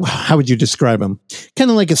how would you describe him? Kind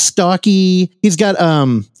of like a stocky, he's got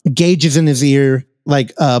gauges in his ear,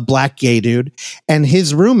 like a black gay dude. And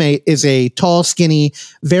his roommate is a tall, skinny,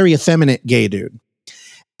 very effeminate gay dude.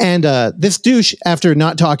 And this douche, after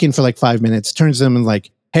not talking for like 5 minutes, turns to him and like,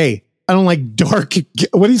 hey, I don't like dark,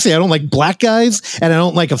 what do you say? I don't like black guys and I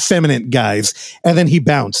don't like effeminate guys. And then he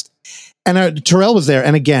bounced. And Terrell was there.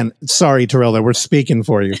 And again, sorry, Terrell, that we're speaking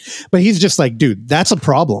for you. But he's just like, dude, that's a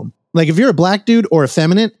problem. Like, if you're a black dude or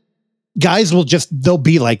effeminate, guys they'll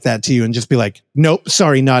be like that to you and just be like, nope,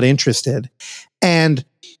 sorry, not interested. And,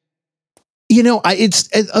 it's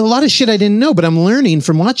a lot of shit I didn't know, but I'm learning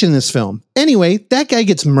from watching this film. Anyway, that guy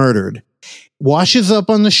gets murdered, washes up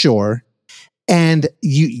on the shore. And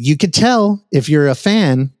you could tell if you're a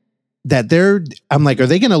fan that I'm like, are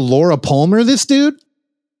they going to Laura Palmer this dude?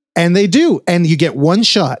 And they do. And you get one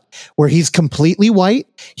shot where he's completely white.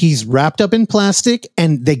 He's wrapped up in plastic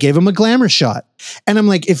and they gave him a glamour shot. And I'm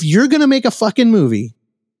like, if you're going to make a fucking movie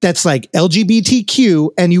that's like LGBTQ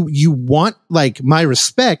and you want like my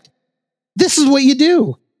respect, this is what you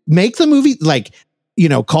do. Make the movie like,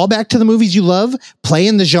 call back to the movies you love, play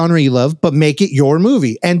in the genre you love, but make it your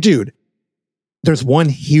movie. And dude, there's one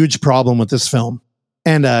huge problem with this film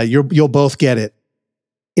and you'll both get it.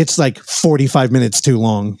 It's like 45 minutes too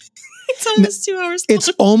long. It's almost 2 hours long. It's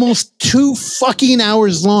almost 2 fucking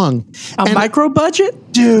hours long. A micro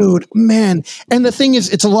budget? Dude, man. And the thing is,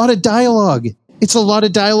 it's a lot of dialogue. It's a lot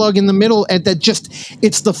of dialogue in the middle, and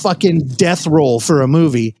it's the fucking death roll for a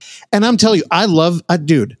movie. And I'm telling you, I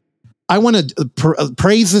want to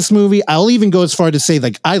praise this movie. I'll even go as far to say,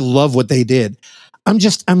 like, I love what they did.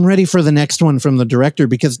 I'm ready for the next one from the director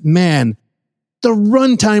because, man, the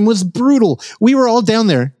runtime was brutal. We were all down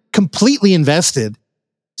there completely invested,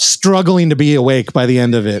 struggling to be awake by the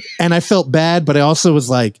end of it. And I felt bad, but I also was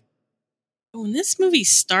like, when this movie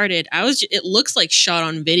started, it looks like shot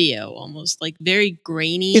on video, almost like very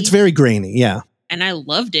grainy. It's very grainy, yeah. And I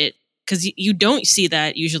loved it because you don't see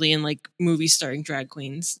that usually in like movies starring drag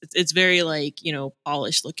queens. It's very like,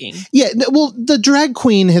 polished looking. Yeah, well, the drag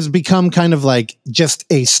queen has become kind of like just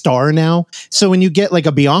a star now. So when you get like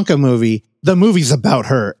a Bianca movie, the movie's about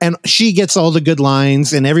her and she gets all the good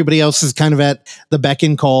lines and everybody else is kind of at the beck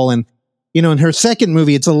and call. And, in her second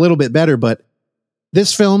movie, it's a little bit better, but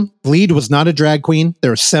this film, lead was not a drag queen.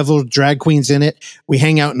 There are several drag queens in it. We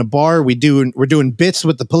hang out in a bar. We're doing bits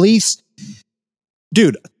with the police.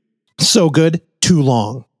 Dude, so good, too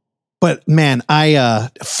long. But man, I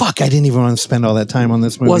didn't even want to spend all that time on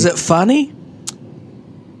this movie. Was it funny?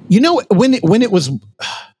 When it was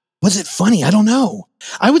it funny? I don't know.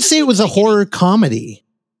 I would say it was a horror comedy.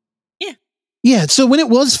 Yeah. Yeah. So when it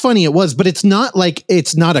was funny, it was, but it's not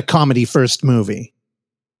a comedy first movie.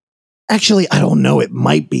 Actually, I don't know. It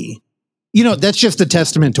might be. That's just a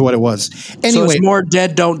testament to what it was. Anyway, so it's more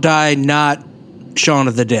Dead Don't Die, not Shaun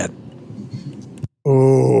of the Dead.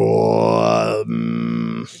 Oh,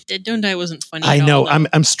 Dead Don't Die wasn't funny. I know. All,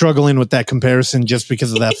 I'm struggling with that comparison just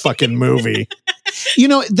because of that fucking movie.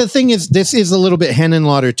 The thing is, this is a little bit hen and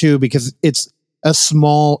lauder too because it's a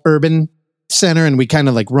small urban center and we kind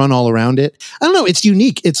of like run all around it. I don't know. It's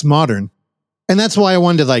unique. It's modern, and that's why I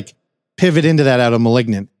wanted to like pivot into that out of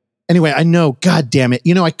Malignant. Anyway, I know, God damn it.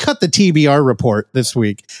 I cut the TBR report this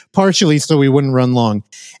week, partially so we wouldn't run long.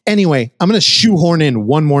 Anyway, I'm going to shoehorn in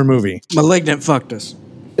one more movie. Malignant fucked us.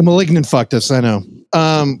 Malignant fucked us, I know.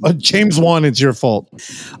 James Wan, it's your fault.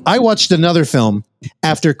 I watched another film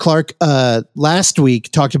after Clark last week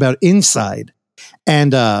talked about Inside.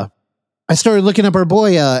 And I started looking up our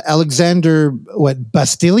boy, Alexandra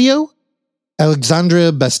Bastilio,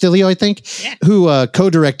 I think, yeah. who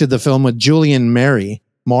co-directed the film with Julian Maury?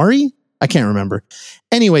 I can't remember.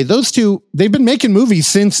 Anyway, those two, they've been making movies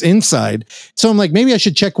since Inside. So I'm like, maybe I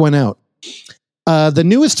should check one out. The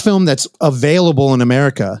newest film that's available in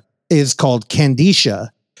America is called Candicia,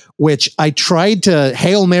 which I tried to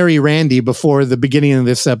Hail Mary Randy before the beginning of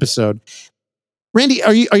this episode. Randy,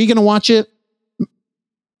 are you going to watch it?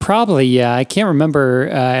 Probably, yeah. I can't remember.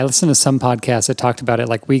 I listened to some podcasts that talked about it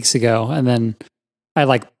like weeks ago, and then I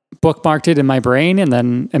like bookmarked it in my brain and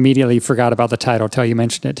then immediately forgot about the title till you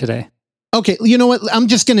mentioned it today. Okay, you know what? I'm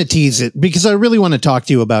just going to tease it because I really want to talk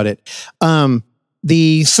to you about it.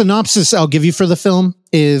 The synopsis I'll give you for the film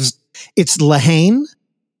is it's Lahane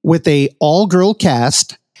with a all-girl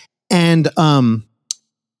cast and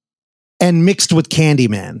mixed with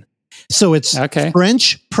Candyman. So it's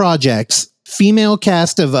French projects, female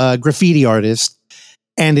cast of graffiti artists,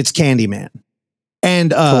 and it's Candyman.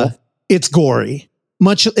 And cool. It's gory.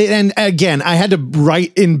 And again, I had to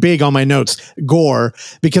write in big on my notes, gore,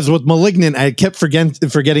 because with Malignant, I kept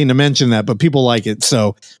forgetting to mention that, but people like it.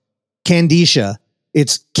 So Candicia,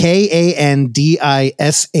 it's Kandisha.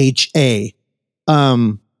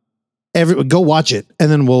 Go watch it,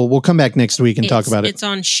 and then we'll come back next week and talk about it. It's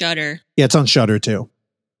on Shudder. Yeah, it's on Shudder too.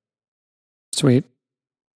 Sweet.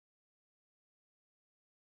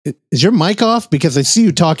 Is your mic off? Because I see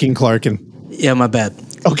you talking, Clark. Yeah, my bad.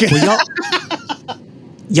 Okay. Well,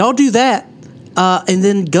 y'all do that, and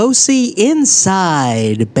then go see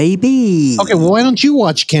Inside, baby. Okay, well, why don't you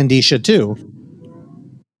watch Candicia too?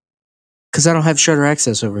 Because I don't have Shudder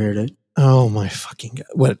access over here, dude. Oh my fucking God.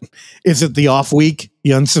 What? Is it the off week?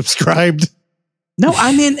 You unsubscribed? No,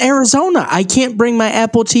 I'm in Arizona. I can't bring my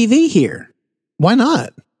Apple TV here. Why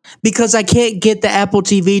not? Because I can't get the Apple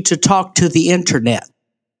TV to talk to the internet.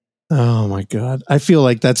 Oh my God. I feel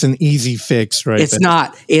like that's an easy fix, right? It's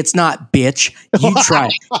not, bitch. You try.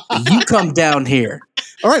 You come down here.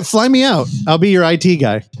 All right, fly me out. I'll be your IT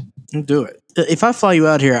guy. Do it. If I fly you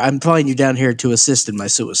out here, I'm flying you down here to assist in my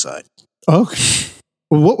suicide. Okay.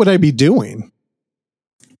 Well, what would I be doing?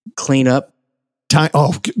 Clean up.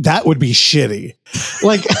 Oh, that would be shitty.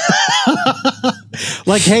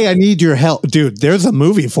 Like, hey, I need your help. Dude, there's a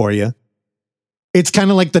movie for you. It's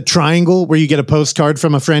kind of like The Triangle, where you get a postcard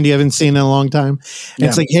from a friend you haven't seen in a long time. Yeah.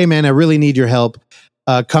 It's like, hey, man, I really need your help.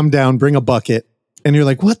 Come down, bring a bucket. And you're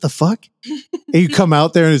like, what the fuck? And you come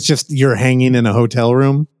out there and it's just you're hanging in a hotel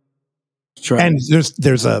room. That's right. And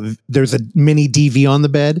there's a mini DV on the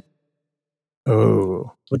bed.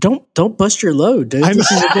 Oh. Well, don't bust your load, dude.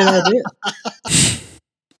 This is a good idea.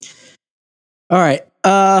 All right.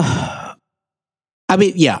 I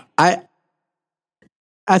mean, yeah,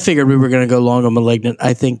 I figured we were going to go long on Malignant.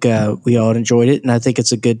 I think we all enjoyed it, and I think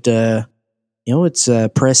it's a good, it's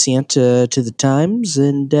prescient to the times.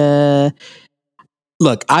 And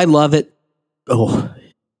look, I love it. Oh,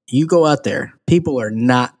 you go out there, people are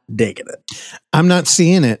not digging it. I'm not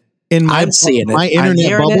seeing it in my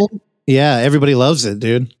internet bubble. Yeah, everybody loves it,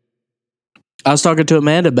 dude. I was talking to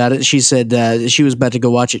Amanda about it. She said she was about to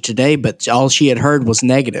go watch it today, but all she had heard was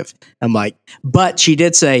negative. I'm like, but she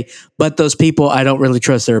did say, but those people, I don't really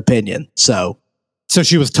trust their opinion. So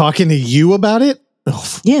she was talking to you about it?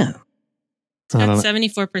 Oh. Yeah. It's got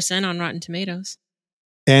 74% on Rotten Tomatoes.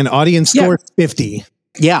 And audience score 50.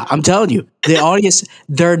 Yeah, I'm telling you, the audience,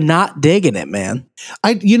 they're not digging it, man.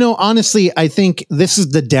 Honestly, I think this is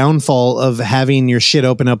the downfall of having your shit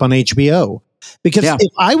open up on HBO. Because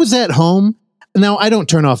if I was at home, now I don't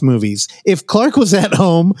turn off movies. If Clark was at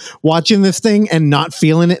home watching this thing and not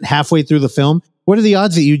feeling it halfway through the film, what are the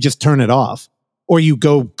odds that you just turn it off? Or you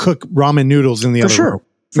go cook ramen noodles in the other room?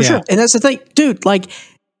 For sure. And that's the thing, dude, like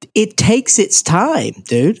it takes its time,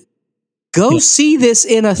 dude. Go see this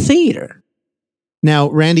in a theater. Now,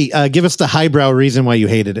 Randy, give us the highbrow reason why you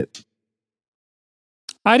hated it.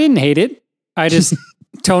 I didn't hate it. I just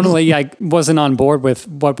tonally, I wasn't on board with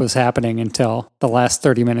what was happening until the last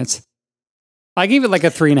 30 minutes. I gave it like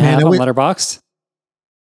a 3.5 on Letterboxd.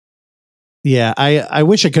 Yeah, I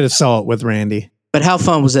wish I could have saw it with Randy. But how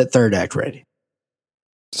fun was that third act, Randy?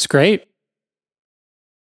 It's great.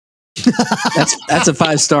 That's a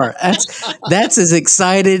 5-star. That's as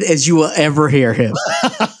excited as you will ever hear him.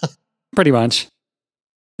 Pretty much.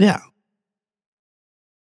 Yeah.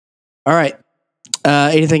 All right.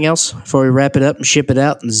 Anything else before we wrap it up and ship it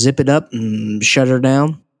out and zip it up and shut her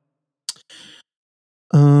down?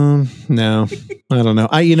 No, I don't know.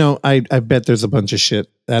 I bet there's a bunch of shit.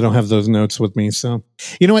 I don't have those notes with me. So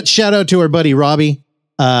you know what? Shout out to our buddy, Robbie.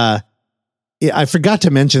 I forgot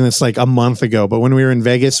to mention this like a month ago, but when we were in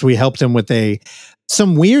Vegas, we helped him with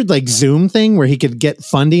some weird like Zoom thing where he could get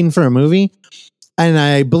funding for a movie. And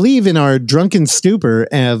I believe in our drunken stupor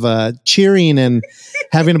of cheering and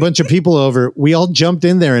having a bunch of people over, we all jumped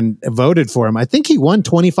in there and voted for him. I think he won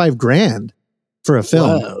 $25,000 for a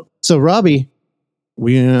film. Whoa. So Robbie,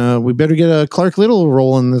 we better get a Clark Little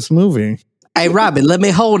role in this movie. Hey, Robbie, let me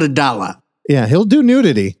hold $1. Yeah, he'll do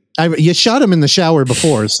nudity. You shot him in the shower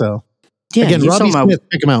before, so yeah. Again, Robbie Smith,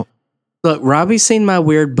 check him out. Look, Robbie's seen my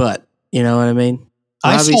weird butt. You know what I mean?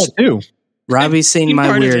 I saw it too. Robbie's seen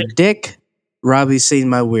my weird dick. Robbie's seen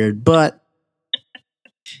my weird butt.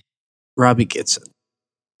 Robbie gets it.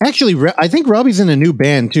 Actually, I think Robbie's in a new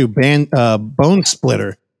band too. Bone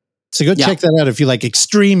Splitter. So go check that out if you like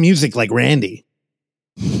extreme music like Randy.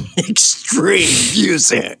 Extreme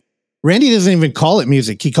music. Randy doesn't even call it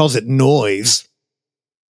music. He calls it noise.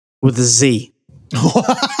 With a Z.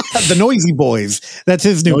 The Noisy Boys. That's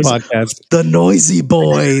his new podcast. The Noisy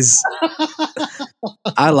Boys.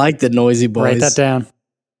 I like the Noisy Boys. Write that down.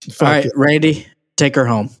 All right, Randy, take her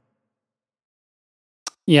home.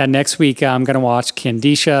 Yeah, next week I'm going to watch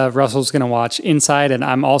Candicia. Russell's going to watch Inside, and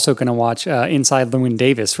I'm also going to watch Inside Llewyn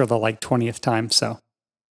Davis for the 20th time. So,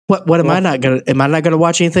 what am I not going to? Am I not going to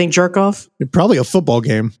watch anything? Jerk off? Probably a football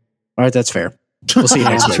game. All right, that's fair. We'll see you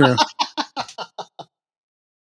next week. True.